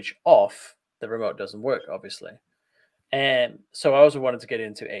wall switch off, the remote doesn't work, obviously. And so I also wanted to get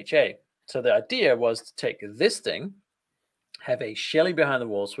into HA. So the idea was to take this thing, have a Shelly behind the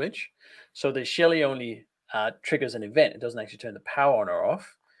wall switch. So the Shelly only triggers an event. It doesn't actually turn the power on or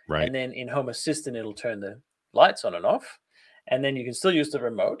off. Right. And then in Home Assistant, it'll turn the lights on and off. And then you can still use the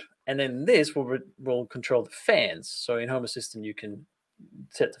remote. And then this will control the fans. So in Home Assistant, you can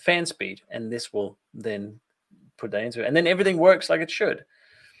set the fan speed, and this will then put that into it. And then everything works like it should.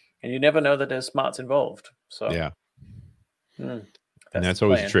 And you never know that there's smarts involved. So yeah. And that's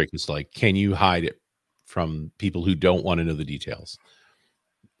always a trick. It's like, can you hide it from people who don't want to know the details?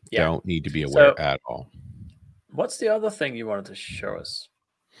 Don't need to be aware at all. What's the other thing you wanted to show us,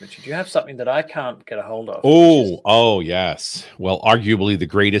 Richard? You have something that I can't get a hold of. Oh, yes. Well, arguably the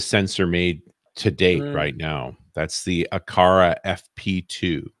greatest sensor made to date right now. That's the Aqara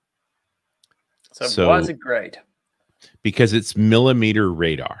FP2. So why is it great? Because it's millimeter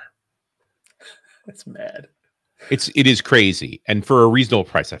radar. It's mad. It is crazy, and for a reasonable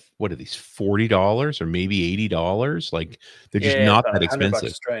price. What are these, $40 or maybe $80? Like, they're just not that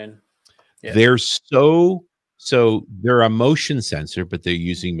expensive. They're they're a motion sensor, but they're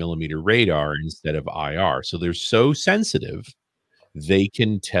using millimeter radar instead of IR. So they're so sensitive, they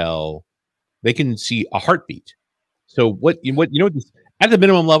can see a heartbeat. So at the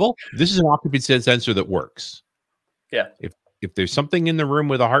minimum level, this is an occupancy sensor that works. Yeah. If there's something in the room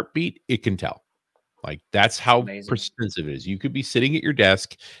with a heartbeat, it can tell. Like, that's how sensitive it is. You could be sitting at your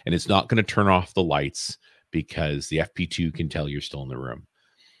desk and it's not going to turn off the lights because the FP2 can tell you're still in the room.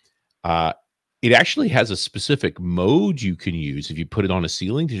 It actually has a specific mode you can use if you put it on a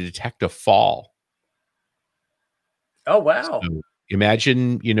ceiling to detect a fall. Oh, wow. So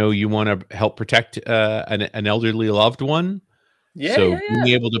imagine, you want to help protect an elderly loved one. Being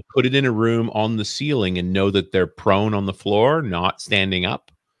able to put it in a room on the ceiling and know that they're prone on the floor, not standing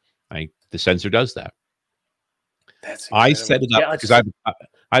up. The sensor does that. I set it up because I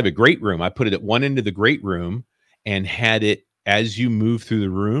have a great room. I put it at one end of the great room and had it, as you move through the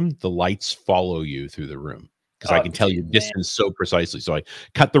room, the lights follow you through the room, because I can tell your distance so precisely. So I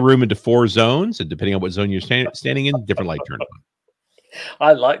cut the room into 4 zones, and depending on what zone you're standing in, different light turn on.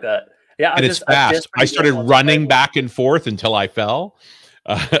 I like that. Yeah, and it's fast. I started running back and forth until I fell,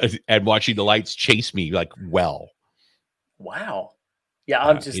 and watching the lights chase me like well. Wow. Yeah,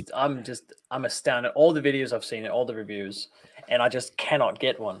 I'm astounded. All the videos I've seen, all the reviews, and I just cannot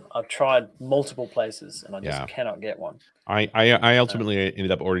get one. I've tried multiple places, and I just cannot get one. I ultimately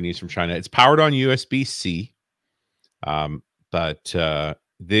ended up ordering these from China. It's powered on USB-C, but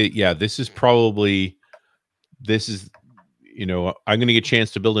this is I'm going to get a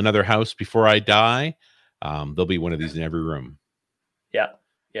chance to build another house before I die. There'll be one of these in every room. Yeah.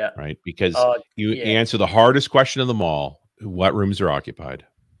 Right, because you answer the hardest question of them all. What rooms are occupied?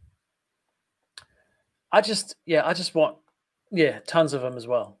 I just want tons of them as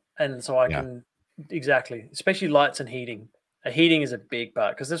well, and so I can especially lights and heating. Heating is a big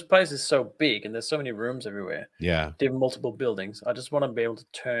part because this place is so big and there's so many rooms everywhere. Yeah, there are multiple buildings. I just want to be able to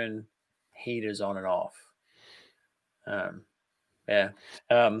turn heaters on and off. That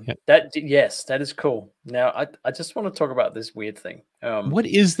is cool. Now I just want to talk about this weird thing. What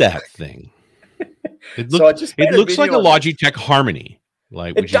is that thing? It looks like a Logitech Harmony,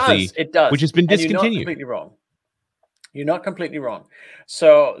 which has been discontinued. You're not completely wrong. You're not completely wrong.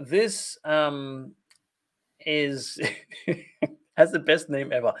 So this is has the best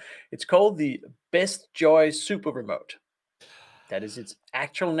name ever. It's called the Best Joy Super Remote. That is its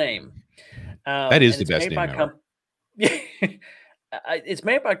actual name. That is the best name ever. It's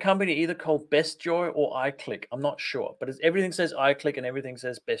made by a company either called Best Joy or iClick. I'm not sure, but everything says iClick and everything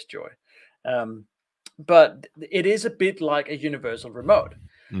says Best Joy. But it is a bit like a universal remote.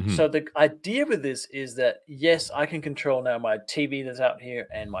 So the idea with this is that, yes, I can control now my TV that's out here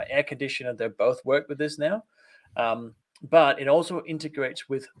and my air conditioner. They both work with this now. But it also integrates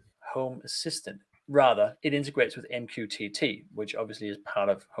with Home Assistant. Rather, it integrates with MQTT, which obviously is part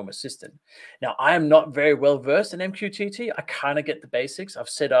of Home Assistant. Now, I am not very well versed in MQTT. I kind of get the basics. I've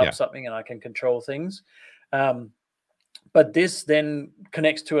set up something and I can control things. But this then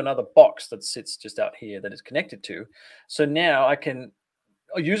connects to another box that sits just out here that it's connected to. So now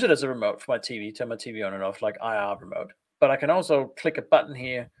I'll use it as a remote for my TV, turn my TV on and off like IR remote. But I can also click a button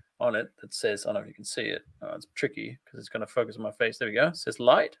here on it that says, I don't know if you can see it. Oh, it's tricky because it's going to focus on my face. There we go. It says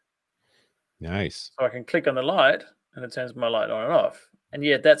light. Nice. So I can click on the light and it turns my light on and off. And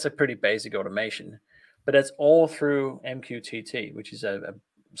yeah, that's a pretty basic automation. But that's all through MQTT, which is a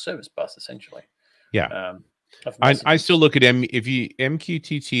service bus essentially. Yeah. I still look at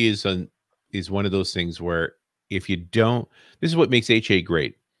MQTT is one of those things where if you don't, this is what makes HA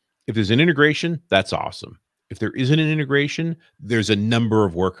great. If there's an integration, that's awesome. If there isn't an integration, there's a number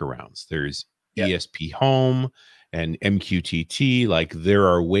of workarounds. There's ESP Home and MQTT. Like, there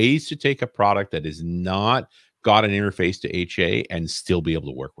are ways to take a product that is not got an interface to HA and still be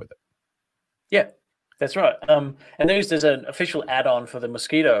able to work with it. Yeah, that's right. And there's an official add-on for the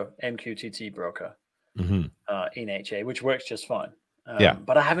Mosquito MQTT broker in HA, which works just fine.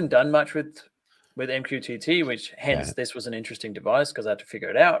 But I haven't done much with MQTT, which hence this was an interesting device because I had to figure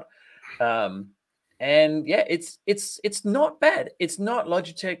it out. And yeah, it's not bad. It's not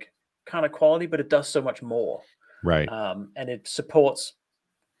Logitech kind of quality, but it does so much more. Right. And it supports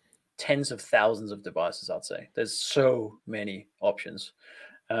tens of thousands of devices, I'd say. There's so many options.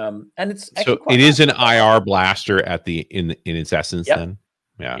 And it's so it is an IR blaster in its essence then?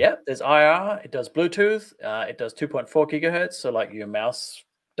 Yeah, there's IR, it does Bluetooth, it does 2.4 gigahertz, so like your mouse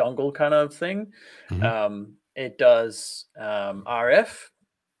dongle kind of thing. It does RF,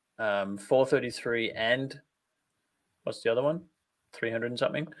 433 and what's the other one? 300 and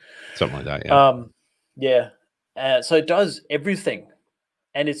something. Something like that, yeah. So it does everything.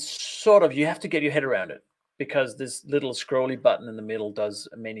 And it's sort of, you have to get your head around it because this little scrolly button in the middle does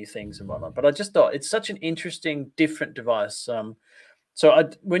many things and whatnot. But I just thought it's such an interesting, different device.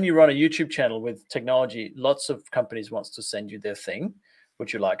 When you run a YouTube channel with technology, lots of companies wants to send you their thing.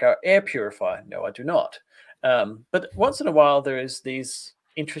 Would you like our air purifier? No, I do not. But once in a while, there is these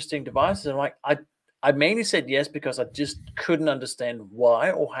interesting devices. And like, I mainly said yes because I just couldn't understand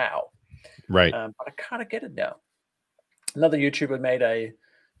why or how. Right. But I kind of get it now. Another YouTuber made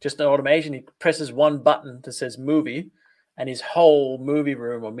just an automation. He presses one button that says movie, and his whole movie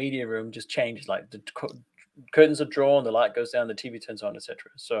room or media room just changes. Like the curtains are drawn, the light goes down, the TV turns on, etc.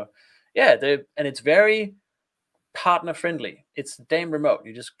 So yeah, and it's very partner friendly. It's the damn remote.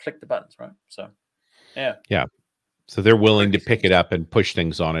 You just click the buttons, right? So yeah. So they're willing to pick it up and push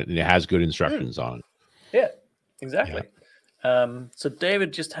things on it, and it has good instructions on it. Yeah, exactly. So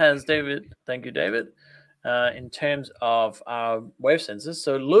David, thank you, David. In terms of our wave sensors.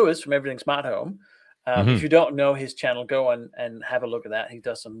 So Lewis from Everything Smart Home, if you don't know his channel, go and have a look at that. He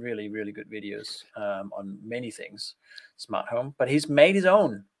does some really, really good videos on many things, smart home. But he's made his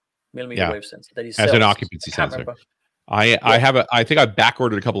own millimeter wave sensor that he sells. As an occupancy sensor. I think I've back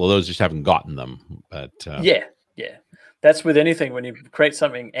ordered a couple of those, just haven't gotten them. But yeah. That's with anything. When you create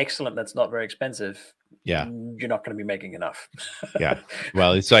something excellent that's not very expensive, you're not going to be making enough.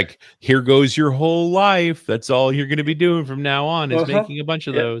 Well, it's like, here goes your whole life. That's all you're going to be doing from now on is making a bunch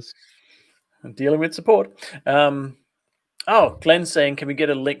of those. I'm dealing with support. Glenn's saying, can we get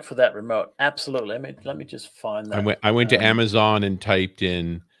a link for that remote? Absolutely. Let me just find that. I went to Amazon and typed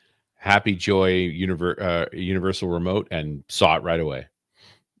in Happy Joy Universal Remote and saw it right away.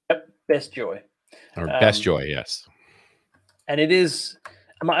 Yep, Best Joy. Or Best Joy, yes. And it is,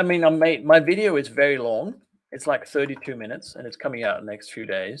 my video is very long. It's like 32 minutes and it's coming out in the next few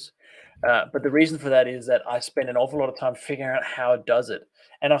days. But the reason for that is that I spend an awful lot of time figuring out how it does it.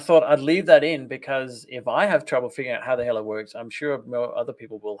 And I thought I'd leave that in because if I have trouble figuring out how the hell it works, I'm sure other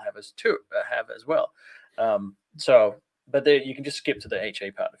people will have as well. But you can just skip to the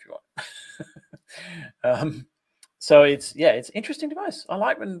HA part if you want. So it's an interesting device. I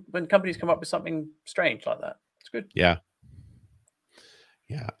like when companies come up with something strange like that. It's good. Yeah.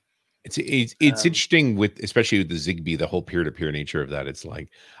 It's interesting especially with the Zigbee, the whole peer-to-peer nature of that. It's like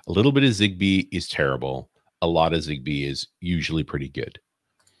a little bit of Zigbee is terrible. A lot of Zigbee is usually pretty good.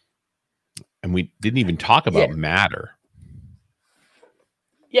 And we didn't even talk about Matter.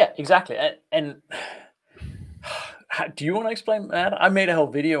 Yeah, exactly. And Do you want to explain that? I made a whole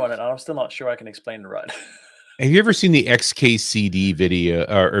video on it. I'm still not sure I can explain it right. Have you ever seen the XKCD video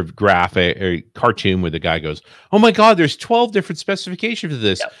or graphic or cartoon where the guy goes, "Oh my God, there's 12 different specifications for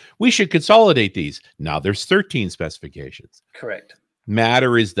this. Yep. We should consolidate these." Now there's 13 specifications. Correct.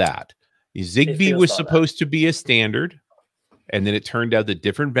 Matter is that Zigbee was like supposed to be a standard, and then it turned out that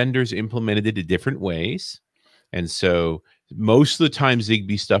different vendors implemented it in different ways. And so most of the time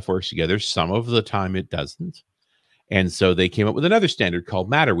Zigbee stuff works together. Some of the time it doesn't. And so they came up with another standard called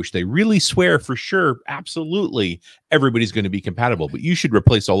Matter, which they really swear for sure, absolutely, everybody's going to be compatible, but you should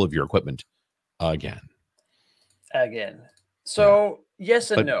replace all of your equipment again. So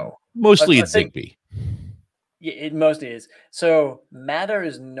yes and But no. mostly it's Zigbee. Yeah, it mostly is. So Matter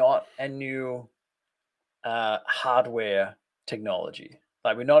is not a new hardware technology.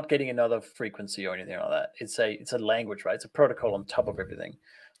 Like, we're not getting another frequency or anything like that. It's a language, right? It's a protocol on top of everything.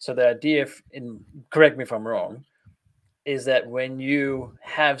 So the idea, correct me if I'm wrong, is that when you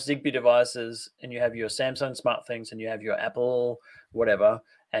have Zigbee devices and you have your Samsung smart things and you have your Apple whatever,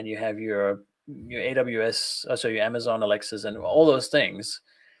 and you have your AWS, so your Amazon Alexas and all those things,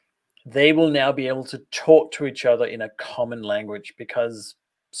 they will now be able to talk to each other in a common language because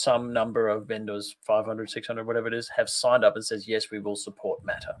some number of vendors, 500, 600, whatever it is, have signed up and says, yes, we will support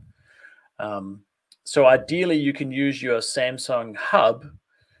Matter. So ideally, you can use your Samsung hub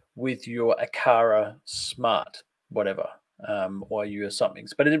with your Akara smart whatever, or your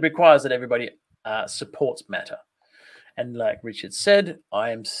somethings. But it requires that everybody supports Matter. And like Richard said,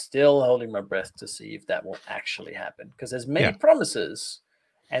 I am still holding my breath to see if that will actually happen, because there's many promises,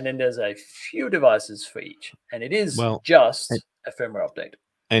 and then there's a few devices for each, and it is just a firmware update.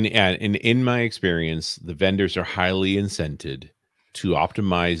 And in my experience, the vendors are highly incented to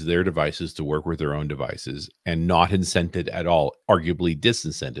optimize their devices to work with their own devices, and not incented at all, arguably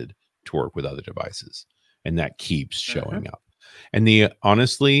disincented to work with other devices. And that keeps showing up. And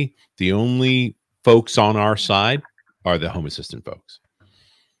honestly, the only folks on our side are the Home Assistant folks,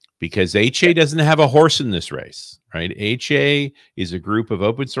 because HA doesn't have a horse in this race, right? HA is a group of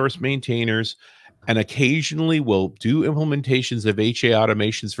open source maintainers, and occasionally will do implementations of HA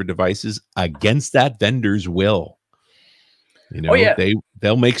automations for devices against that vendor's will. You know,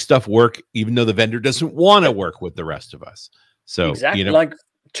 they'll make stuff work even though the vendor doesn't want to work with the rest of us. So exactly, you know, like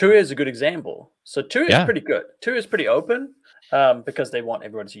Tuya is a good example. So Tuya is pretty good. Tuya is pretty open because they want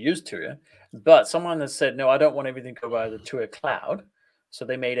everyone to use Tuya. But someone has said, no, I don't want everything to go by the Tuya cloud. So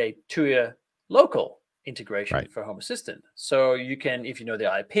they made a Tuya local integration for Home Assistant. So you can, if you know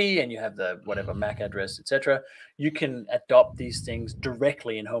the IP and you have the whatever MAC address, etc., you can adopt these things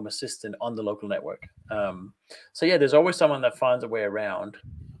directly in Home Assistant on the local network. So yeah, there's always someone that finds a way around.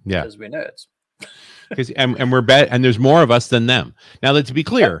 Because we're nerds. and we're and there's more of us than them. Now, to be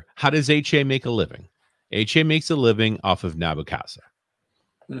clear, how does HA make a living? HA makes a living off of Nabu Casa.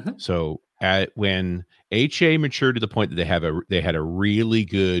 So when HA matured to the point that they had a really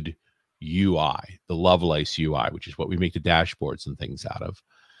good UI, the Lovelace UI, which is what we make the dashboards and things out of.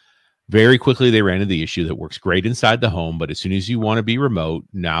 Very quickly, they ran into the issue that works great inside the home, but as soon as you want to be remote,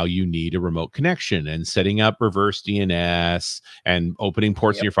 now you need a remote connection, and setting up reverse DNS and opening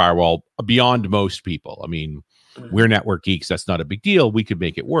ports in your firewall beyond most people. I mean, we're network geeks. That's not a big deal. We could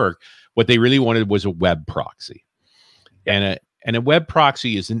make it work. What they really wanted was a web proxy. And a web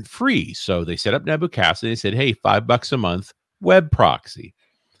proxy isn't free. So they set up Nabu Casa. They said, hey, $5 a month, web proxy.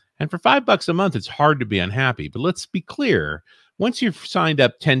 And for $5 a month, it's hard to be unhappy. But let's be clear. Once you've signed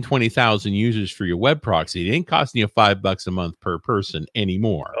up 10, 20,000 users for your web proxy, it ain't costing you $5 a month per person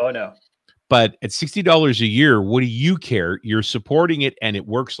anymore. Oh, no. But at $60 a year, what do you care? You're supporting it, and it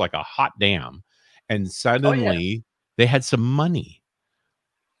works like a hot damn. And suddenly, they had some money.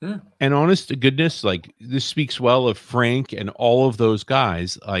 And honest to goodness, like, this speaks well of Frank and all of those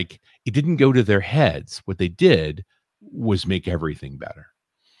guys. Like, it didn't go to their heads. What they did was make everything better.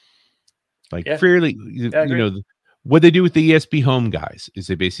 Like, fairly, you know, what they do with the ESP Home guys is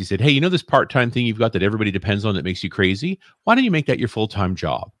they basically said, hey, you know this part-time thing you've got that everybody depends on that makes you crazy? Why don't you make that your full-time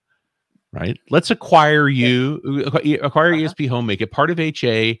job? Right? Let's acquire acquire ESP Home, make it part of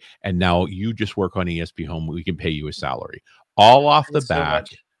HA, and now you just work on ESP Home. We can pay you a salary. All off the back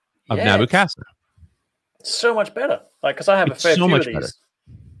of Nabu Casa. So much better. Like, because I have a fair few of these.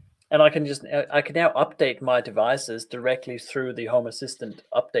 And I can now update my devices directly through the Home Assistant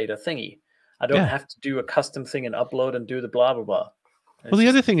updater thingy. I don't have to do a custom thing and upload and do the blah, blah, blah. Well, the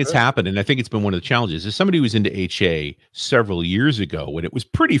other thing that's happened, and I think it's been one of the challenges, is somebody who was into HA several years ago when it was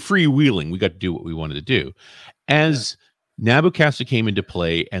pretty freewheeling. We got to do what we wanted to do. As Nabu Casa came into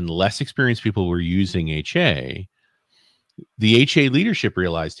play and less experienced people were using HA, the HA leadership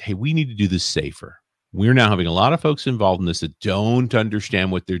realized, hey, we need to do this safer. we're now having a lot of folks involved in this that don't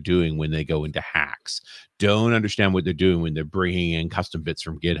understand what they're doing when they go into hacks, don't understand what they're doing when they're bringing in custom bits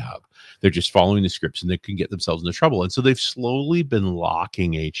from GitHub. They're just following the scripts and they can get themselves into trouble. And so they've slowly been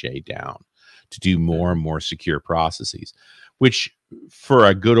locking HA down to do more and more secure processes, which for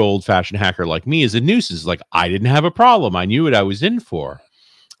a good old fashioned hacker like me is a nuisance. Like, I didn't have a problem. I knew what I was in for.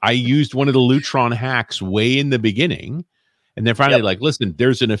 I used one of the Lutron hacks way in the beginning. And then finally, like, listen,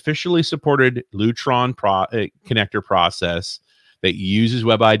 there's an officially supported Lutron connector process that uses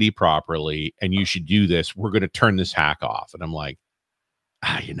WebID properly, and you should do this. We're going to turn this hack off. And I'm like,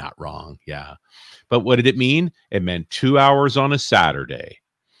 you're not wrong. Yeah. But what did it mean? It meant 2 hours on a Saturday,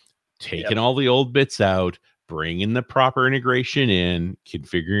 taking all the old bits out, bringing the proper integration in,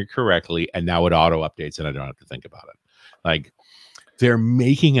 configuring it correctly, and now it auto updates and I don't have to think about it. Like, they're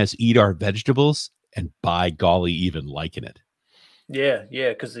making us eat our vegetables, and by golly, even liking it. Yeah,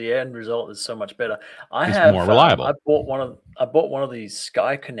 because the end result is so much better. It's more reliable. I bought one of these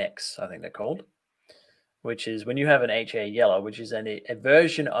Sky Connects, I think they're called, which is when you have an HA Yellow, which is a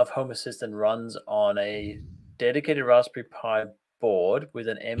version of Home Assistant runs on a dedicated Raspberry Pi board with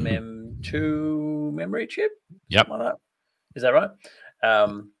an MM2 memory chip. Yep. Like that. Is that right?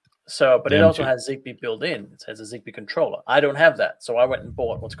 But it also has Zigbee built in. It has a Zigbee controller. I don't have that. So I went and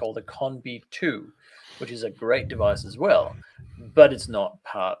bought what's called a Conbi 2, which is a great device as well, but it's not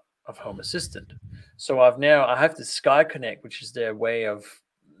part of Home Assistant. So I have the Sky Connect, which is their way of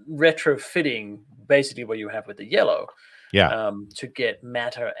retrofitting basically what you have with the Yellow. To get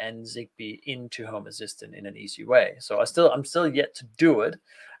Matter and Zigbee into Home Assistant in an easy way. So I'm still yet to do it.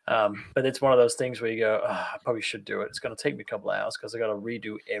 But it's one of those things where you go, I probably should do it. It's going to take me a couple of hours because I got to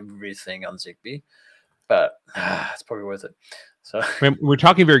redo everything on Zigbee, but it's probably worth it. So we're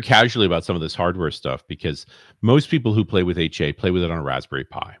talking very casually about some of this hardware stuff because most people who play with HA play with it on a Raspberry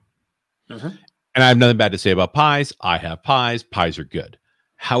Pi. And I have nothing bad to say about Pis. I have Pis. Pis are good.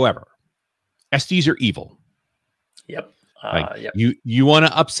 However, SDs are evil. You want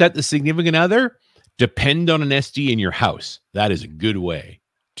to upset the significant other? Depend on an SD in your house. That is a good way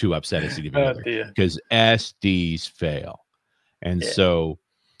to upset a significant other because SDs fail. And so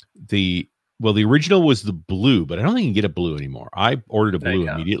the original was the blue, but I don't think you can get a blue anymore. I ordered a blue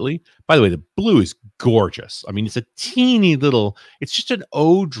immediately. By the way, the blue is gorgeous. I mean, it's a teeny little, it's just an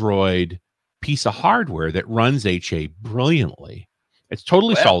Odroid piece of hardware that runs HA brilliantly. It's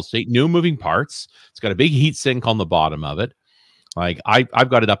totally solid state, no moving parts. It's got a big heat sink on the bottom of it. Like I've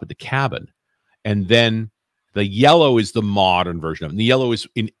got it up at the cabin. And then the yellow is the modern version of it. And the yellow is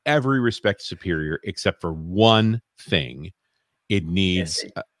in every respect superior, except for one thing. It needs,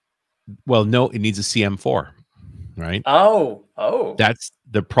 it needs a CM4, right? Oh. That's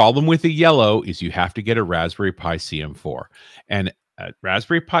the problem with the yellow is you have to get a Raspberry Pi CM4. And a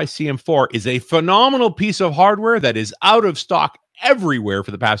Raspberry Pi CM4 is a phenomenal piece of hardware that is out of stock everywhere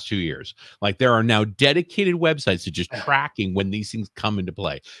for the past 2 years. Like, there are now dedicated websites to just tracking when these things come into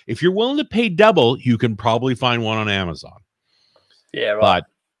play. If you're willing to pay double, you can probably find one on Amazon. Yeah, right. But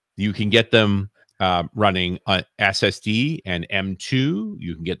you can get them running SSD and M2.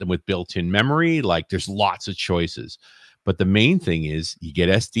 You can get them with built-in memory. Like, there's lots of choices. But the main thing is you get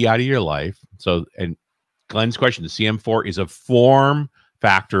SD out of your life. So, and Glenn's question, the CM4 is a form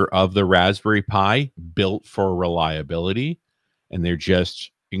factor of the Raspberry Pi built for reliability. And they're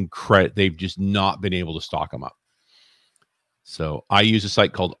just incredible. They've just not been able to stock them up. So I use a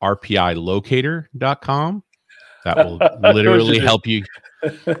site called rpilocator.com that will literally help you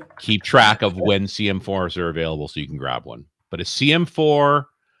keep track of when CM4s are available so you can grab one. But a CM4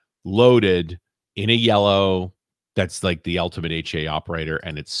 loaded in a yellow, that's like the ultimate HA operator,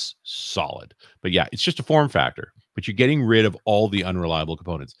 and it's solid. But yeah, it's just a form factor. But you're getting rid of all the unreliable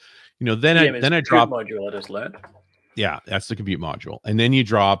components. You know, then I drop module I just learned. Yeah, that's the compute module. And then you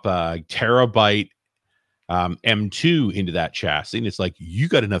drop a terabyte M2 into that chassis. And it's like, you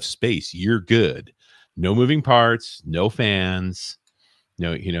got enough space. You're good. No moving parts, no fans,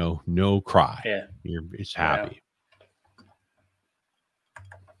 no cry. Yeah. You're just happy.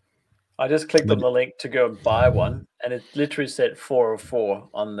 I just clicked on the link to go and buy one, and it literally said 404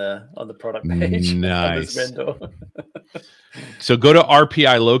 on the product page. Nice. So go to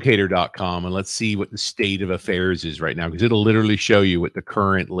rpilocator.com and let's see what the state of affairs is right now, because it'll literally show you what the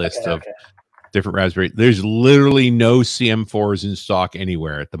current list of different Raspberry. There's literally no CM4s in stock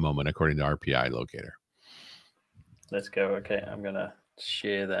anywhere at the moment, according to RPI Locator. Let's go. Okay, I'm gonna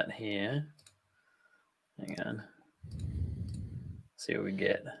share that here. Hang on. See what we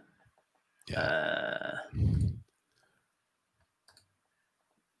get. Yeah.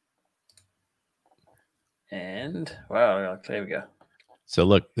 And wow, there we go. So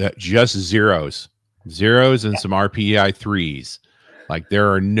look, that just zeros. Zeros and some RPI 3s. Like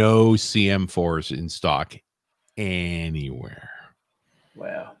there are no CM4s in stock anywhere.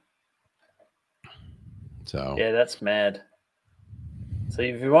 Wow. So yeah, that's mad. So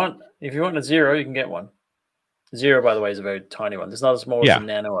if you want a zero, you can get one. Zero, by the way, is a very tiny one. It's not as small as the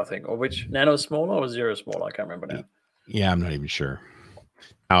Nano, I think. Or which Nano is smaller or Zero smaller? I can't remember now. Yeah, I'm not even sure.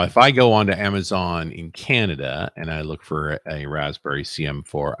 Now, if I go onto Amazon in Canada and I look for a Raspberry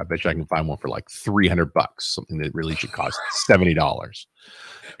CM4, I bet you I can find one for like $300, something that really should cost $70.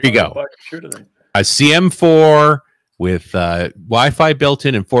 There you go. A CM4 with Wi-Fi built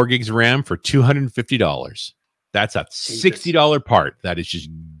in and 4 gigs of RAM for $250. That's a $60 part. That is just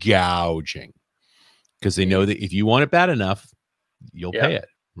gouging. Because they know that if you want it bad enough, you'll pay it,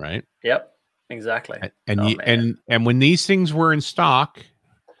 right? Yep, exactly. And when these things were in stock,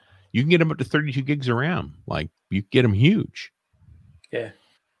 you can get them up to 32 gigs of RAM. Like you get them huge. Yeah,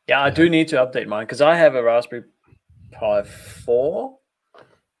 I do need to update mine because I have a Raspberry Pi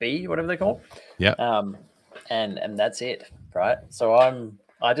 4B, whatever they call. Yeah. And that's it, right? So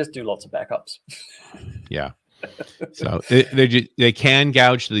I just do lots of backups. Yeah. So they can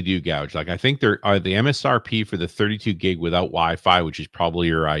gouge, so they do gouge. Like I think there are the MSRP for the 32 gig without Wi-Fi, which is probably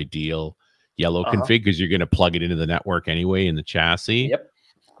your ideal yellow config because you're going to plug it into the network anyway in the chassis. Yep.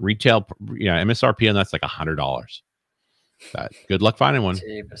 Retail, MSRP on that's like $100. Good luck finding one.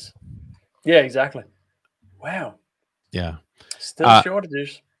 Jeebus. Yeah, exactly. Wow. Yeah. Still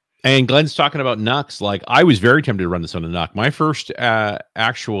shortages. And Glenn's talking about NUCs. Like I was very tempted to run this on a NUC. My first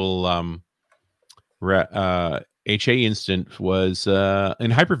actual HA instant was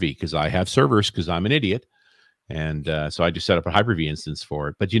in Hyper-V because I have servers because I'm an idiot. And so I just set up a Hyper-V instance for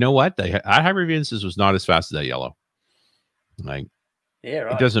it. But you know what? That Hyper-V instance was not as fast as that yellow. Like, yeah,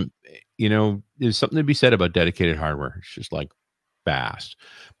 right. It doesn't, there's something to be said about dedicated hardware. It's just like fast.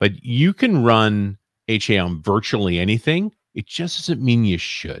 But you can run HA on virtually anything. It just doesn't mean you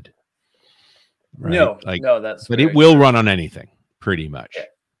should. Right? No, that's but it will run on anything pretty much. Yeah.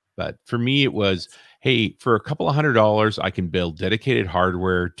 But for me, it was, hey, for a couple of $100, I can build dedicated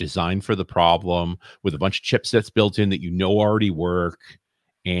hardware designed for the problem with a bunch of chipsets built in that already work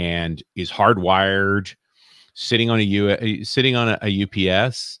and is hardwired, sitting on a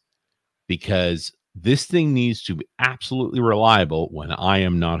UPS, because this thing needs to be absolutely reliable when I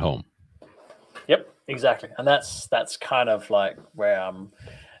am not home. Yep, exactly. And that's kind of like where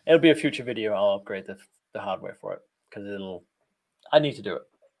it'll be a future video. I'll upgrade the hardware for it because I need to do it.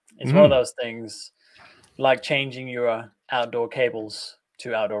 It's one of those things like changing your outdoor cables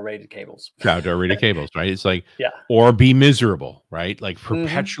to outdoor rated cables. Outdoor rated cables, right? It's like, or be miserable, right? Like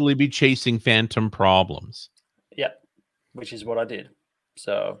perpetually be chasing phantom problems. Yeah, which is what I did.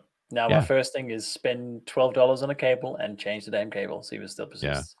 So now my first thing is spend $12 on a cable and change the damn cable. See if it still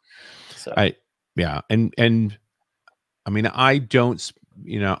persists. Yeah. So and I mean, I don't,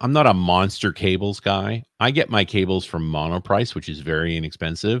 I'm not a monster cables guy. I get my cables from Monoprice, which is very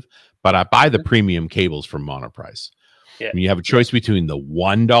inexpensive, but I buy the premium cables from Monoprice. Yeah. When you have a choice between the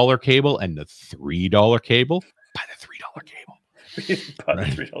 $1 cable and the $3 cable, buy the $3 cable. Buy the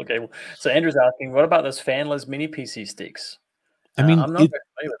 $3 cable. So Andrew's asking, what about those fanless mini PC sticks? I mean, I'm not very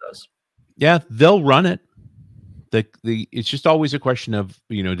familiar with those. Yeah, they'll run it. It's just always a question of,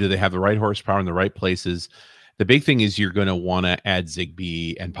 do they have the right horsepower in the right places? The big thing is you're going to want to add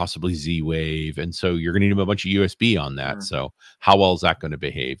Zigbee and possibly Z-Wave. And so you're going to need a bunch of USB on that. So how well is that going to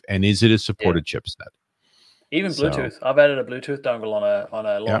behave? And is it a supported chipset? Even Bluetooth. I've added a Bluetooth dongle on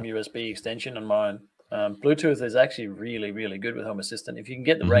a long USB extension on mine. Bluetooth is actually really, really good with Home Assistant. If you can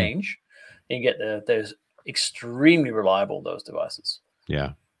get the range, you can get there's extremely reliable, those devices.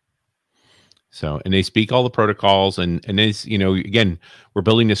 Yeah. So, and they speak all the protocols and it's, again, we're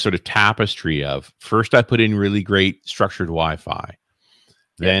building this sort of tapestry of first I put in really great structured Wi-Fi,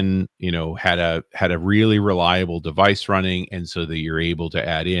 then, had a really reliable device running. And so that you're able to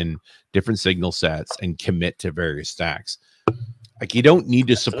add in different signal sets and commit to various stacks. Like you don't need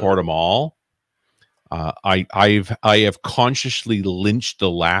to support them all. I have consciously lynched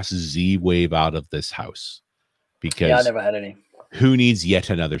the last Z-Wave out of this house because I never had any. Who needs yet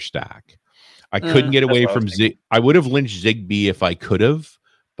another stack? I couldn't get away from I would have lynched Zigbee if I could have,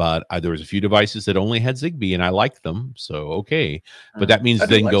 but there was a few devices that only had Zigbee and I liked them. So, okay. But that means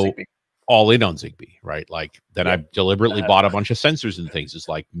then go Zigbee. All in on Zigbee, right? Like then I deliberately bought a bunch of sensors and things. It's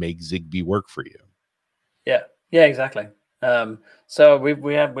like make Zigbee work for you. Yeah. Yeah, exactly. So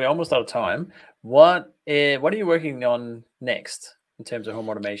we're almost out of time. What are you working on next in terms of home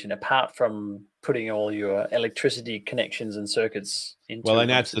automation, apart from putting all your electricity connections and circuits into? Well, and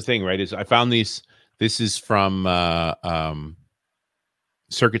that's the thing, right? Is I found these. This is from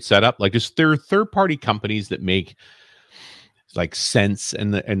circuit setup. Like there are third-party companies that make like Sense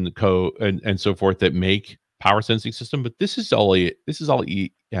and the Co and so forth that make power sensing system, but this is all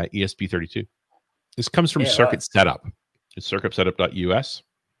ESP32. This comes from Circuit Setup. It's circuitsetup.us.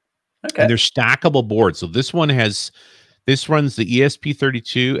 Okay. And they're stackable boards. So this runs the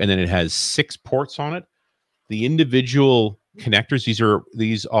ESP32, and then it has 6 ports on it. The individual connectors,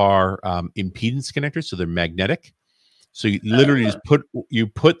 these are impedance connectors, so they're magnetic. So you literally just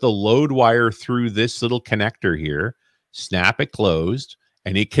put the load wire through this little connector here, snap it closed,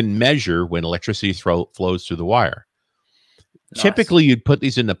 and it can measure when electricity flows through the wire. Nice. Typically, you'd put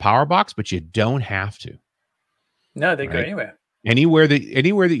these in the power box, but you don't have to. No, they go anywhere. Anywhere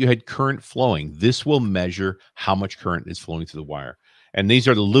that you had current flowing, this will measure how much current is flowing through the wire. And these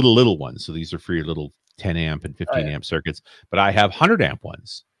are the little ones. So these are for your little 10 amp and 15 amp circuits. But I have 100 amp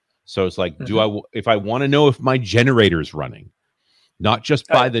ones. So it's like, if I want to know if my generator is running, not just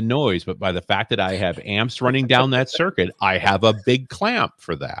by the noise, but by the fact that I have amps running down that circuit, I have a big clamp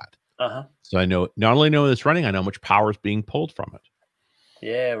for that. So I know, not only know it's running, I know how much power is being pulled from it.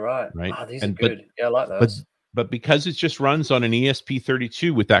 Yeah, right. Oh, these are good. But, I like those. But because it just runs on an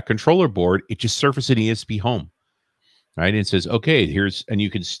ESP32 with that controller board, it just surfaces an ESP home, right? And it says, okay, and you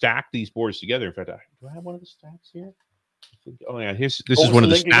can stack these boards together. In fact, do I have one of the stacks here? Oh yeah, this is one of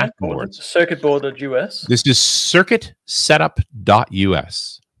the stack boards. Circuitboard.us. This is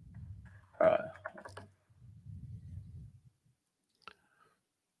circuitsetup.us. All right.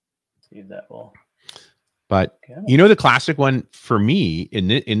 See that will. But you know, the classic one for me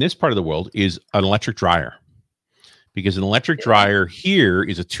in this part of the world is an electric dryer, because an electric dryer here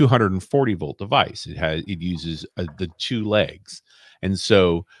is a 240 volt device. It uses the 2 legs, and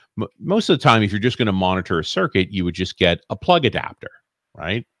so most of the time, if you're just going to monitor a circuit, you would just get a plug adapter,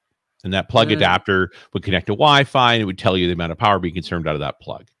 right? And that plug adapter would connect to Wi-Fi, and it would tell you the amount of power being consumed out of that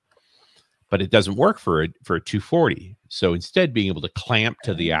plug. But it doesn't work for a 240. So instead, being able to clamp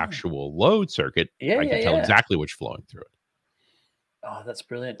to the actual load circuit, I can tell exactly what's flowing through it. Oh, that's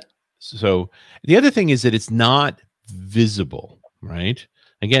brilliant. So the other thing is that it's not visible, right?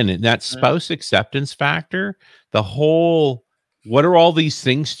 Again, in that spouse acceptance factor, the whole, what are all these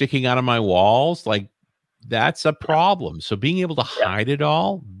things sticking out of my walls? Like, that's a problem. So being able to hide it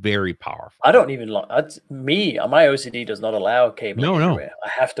all, very powerful. I don't even like my OCD does not allow cabling everywhere. I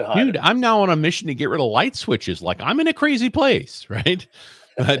have to hide it. I'm now on a mission to get rid of light switches. Like, I'm in a crazy place, right?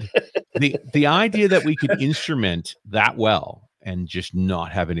 But the idea that we could instrument that well and just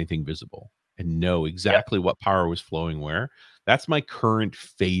not have anything visible and know exactly what power was flowing where, that's my current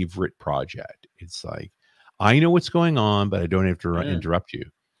favorite project. It's like, I know what's going on, but I don't have to interrupt you.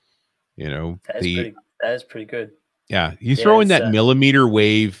 You know, that is pretty good. Yeah. You throw in that millimeter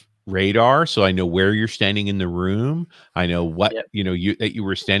wave radar, so I know where you're standing in the room. I know what, that you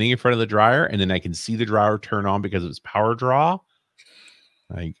were standing in front of the dryer, and then I can see the dryer turn on because of its power draw.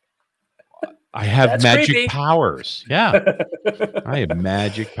 Like, I have magic powers. Yeah. I have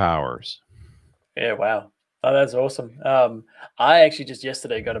magic powers. Yeah. Wow. Oh, that's awesome. I actually just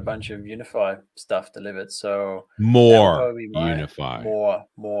yesterday got a bunch of Unify stuff delivered. So more Unify. More.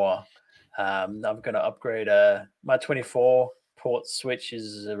 I'm going to upgrade my 24 port switch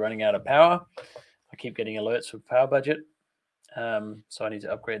is running out of power. I keep getting alerts for power budget. So I need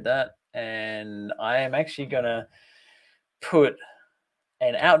to upgrade that. And I am actually going to put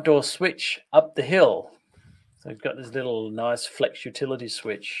an outdoor switch up the hill. So I've got this little nice flex utility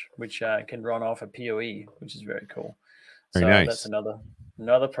switch, which can run off a PoE, which is very cool. Very nice. That's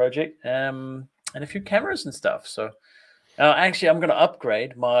another project, and a few cameras and stuff. So actually, I'm going to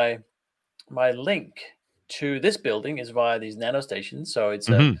upgrade my link to this building is via these nano stations. So it's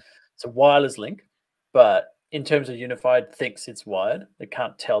a wireless link, but in terms of Unified, thinks it's wired. They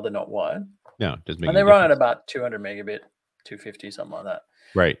can't tell they're not wired. No, it doesn't make. And they run at about 200 megabit, 250, something like that.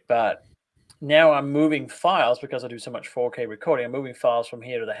 Right. But now I'm moving files because I do so much 4K recording. I'm moving files from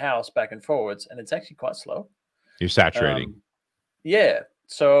here to the house back and forwards, and it's actually quite slow. You're saturating. Yeah.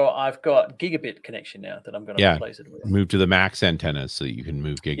 So I've got gigabit connection now that I'm going to replace it with. Move to the max antennas so that you can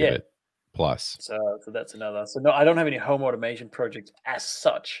move gigabit plus. So that's another. So no, I don't have any home automation projects as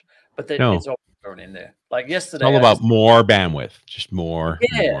such, but it's all thrown in there. Like yesterday, it's all about more bandwidth, just more.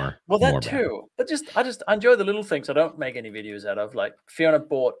 Yeah. Well, that more too. Bandwidth. But I enjoy the little things I don't make any videos out of. Like Fiona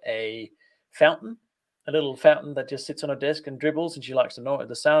bought a little fountain that just sits on her desk and dribbles, and she likes to know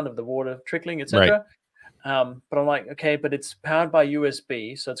the sound of the water trickling, etc. Right. But I'm like, okay, but it's powered by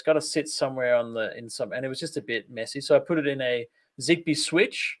USB, so it's got to sit somewhere and it was just a bit messy. So I put it in a Zigbee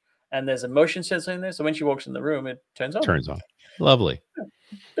switch, and there's a motion sensor in there. So when she walks in the room, it turns on. Lovely.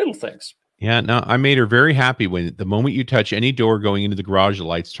 Little things. Yeah, no, I made her very happy when the moment you touch any door going into the garage, the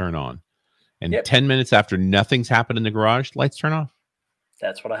lights turn on. And Yep. 10 minutes after nothing's happened in the garage, lights turn off.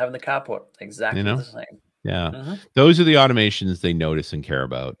 That's what I have in the carport. You Exactly know? the same. Yeah. Mm-hmm. Those are the automations they notice and care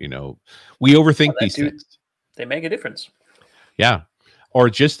about. You know, we overthink these things. They make a difference. Yeah. Or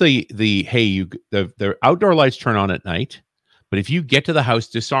just the hey, the outdoor lights turn on at night, but if you get to the house,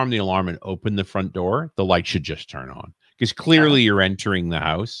 disarm the alarm and open the front door, the light should just turn on. Because clearly you're entering the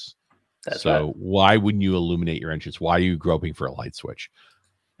house. That's so right. why wouldn't you illuminate your entrance? Why are you groping for a light switch?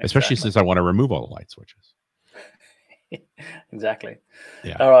 Especially Exactly. since I want to remove all the light switches. Exactly.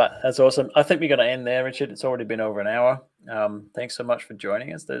 Yeah. All right. That's awesome. I think we're going to end there, Richard. It's already been over an hour. Thanks so much for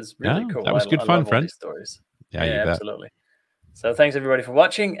joining us. That's really cool. That was good fun, love all friend. these stories. Yeah, you bet. Absolutely. So thanks everybody for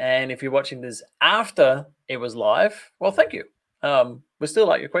watching. And if you're watching this after it was live, well, thank you. We still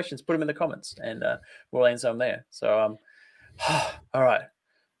like your questions. Put them in the comments and we'll answer them there. So, all right,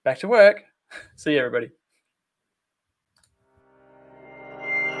 back to work. See you, everybody.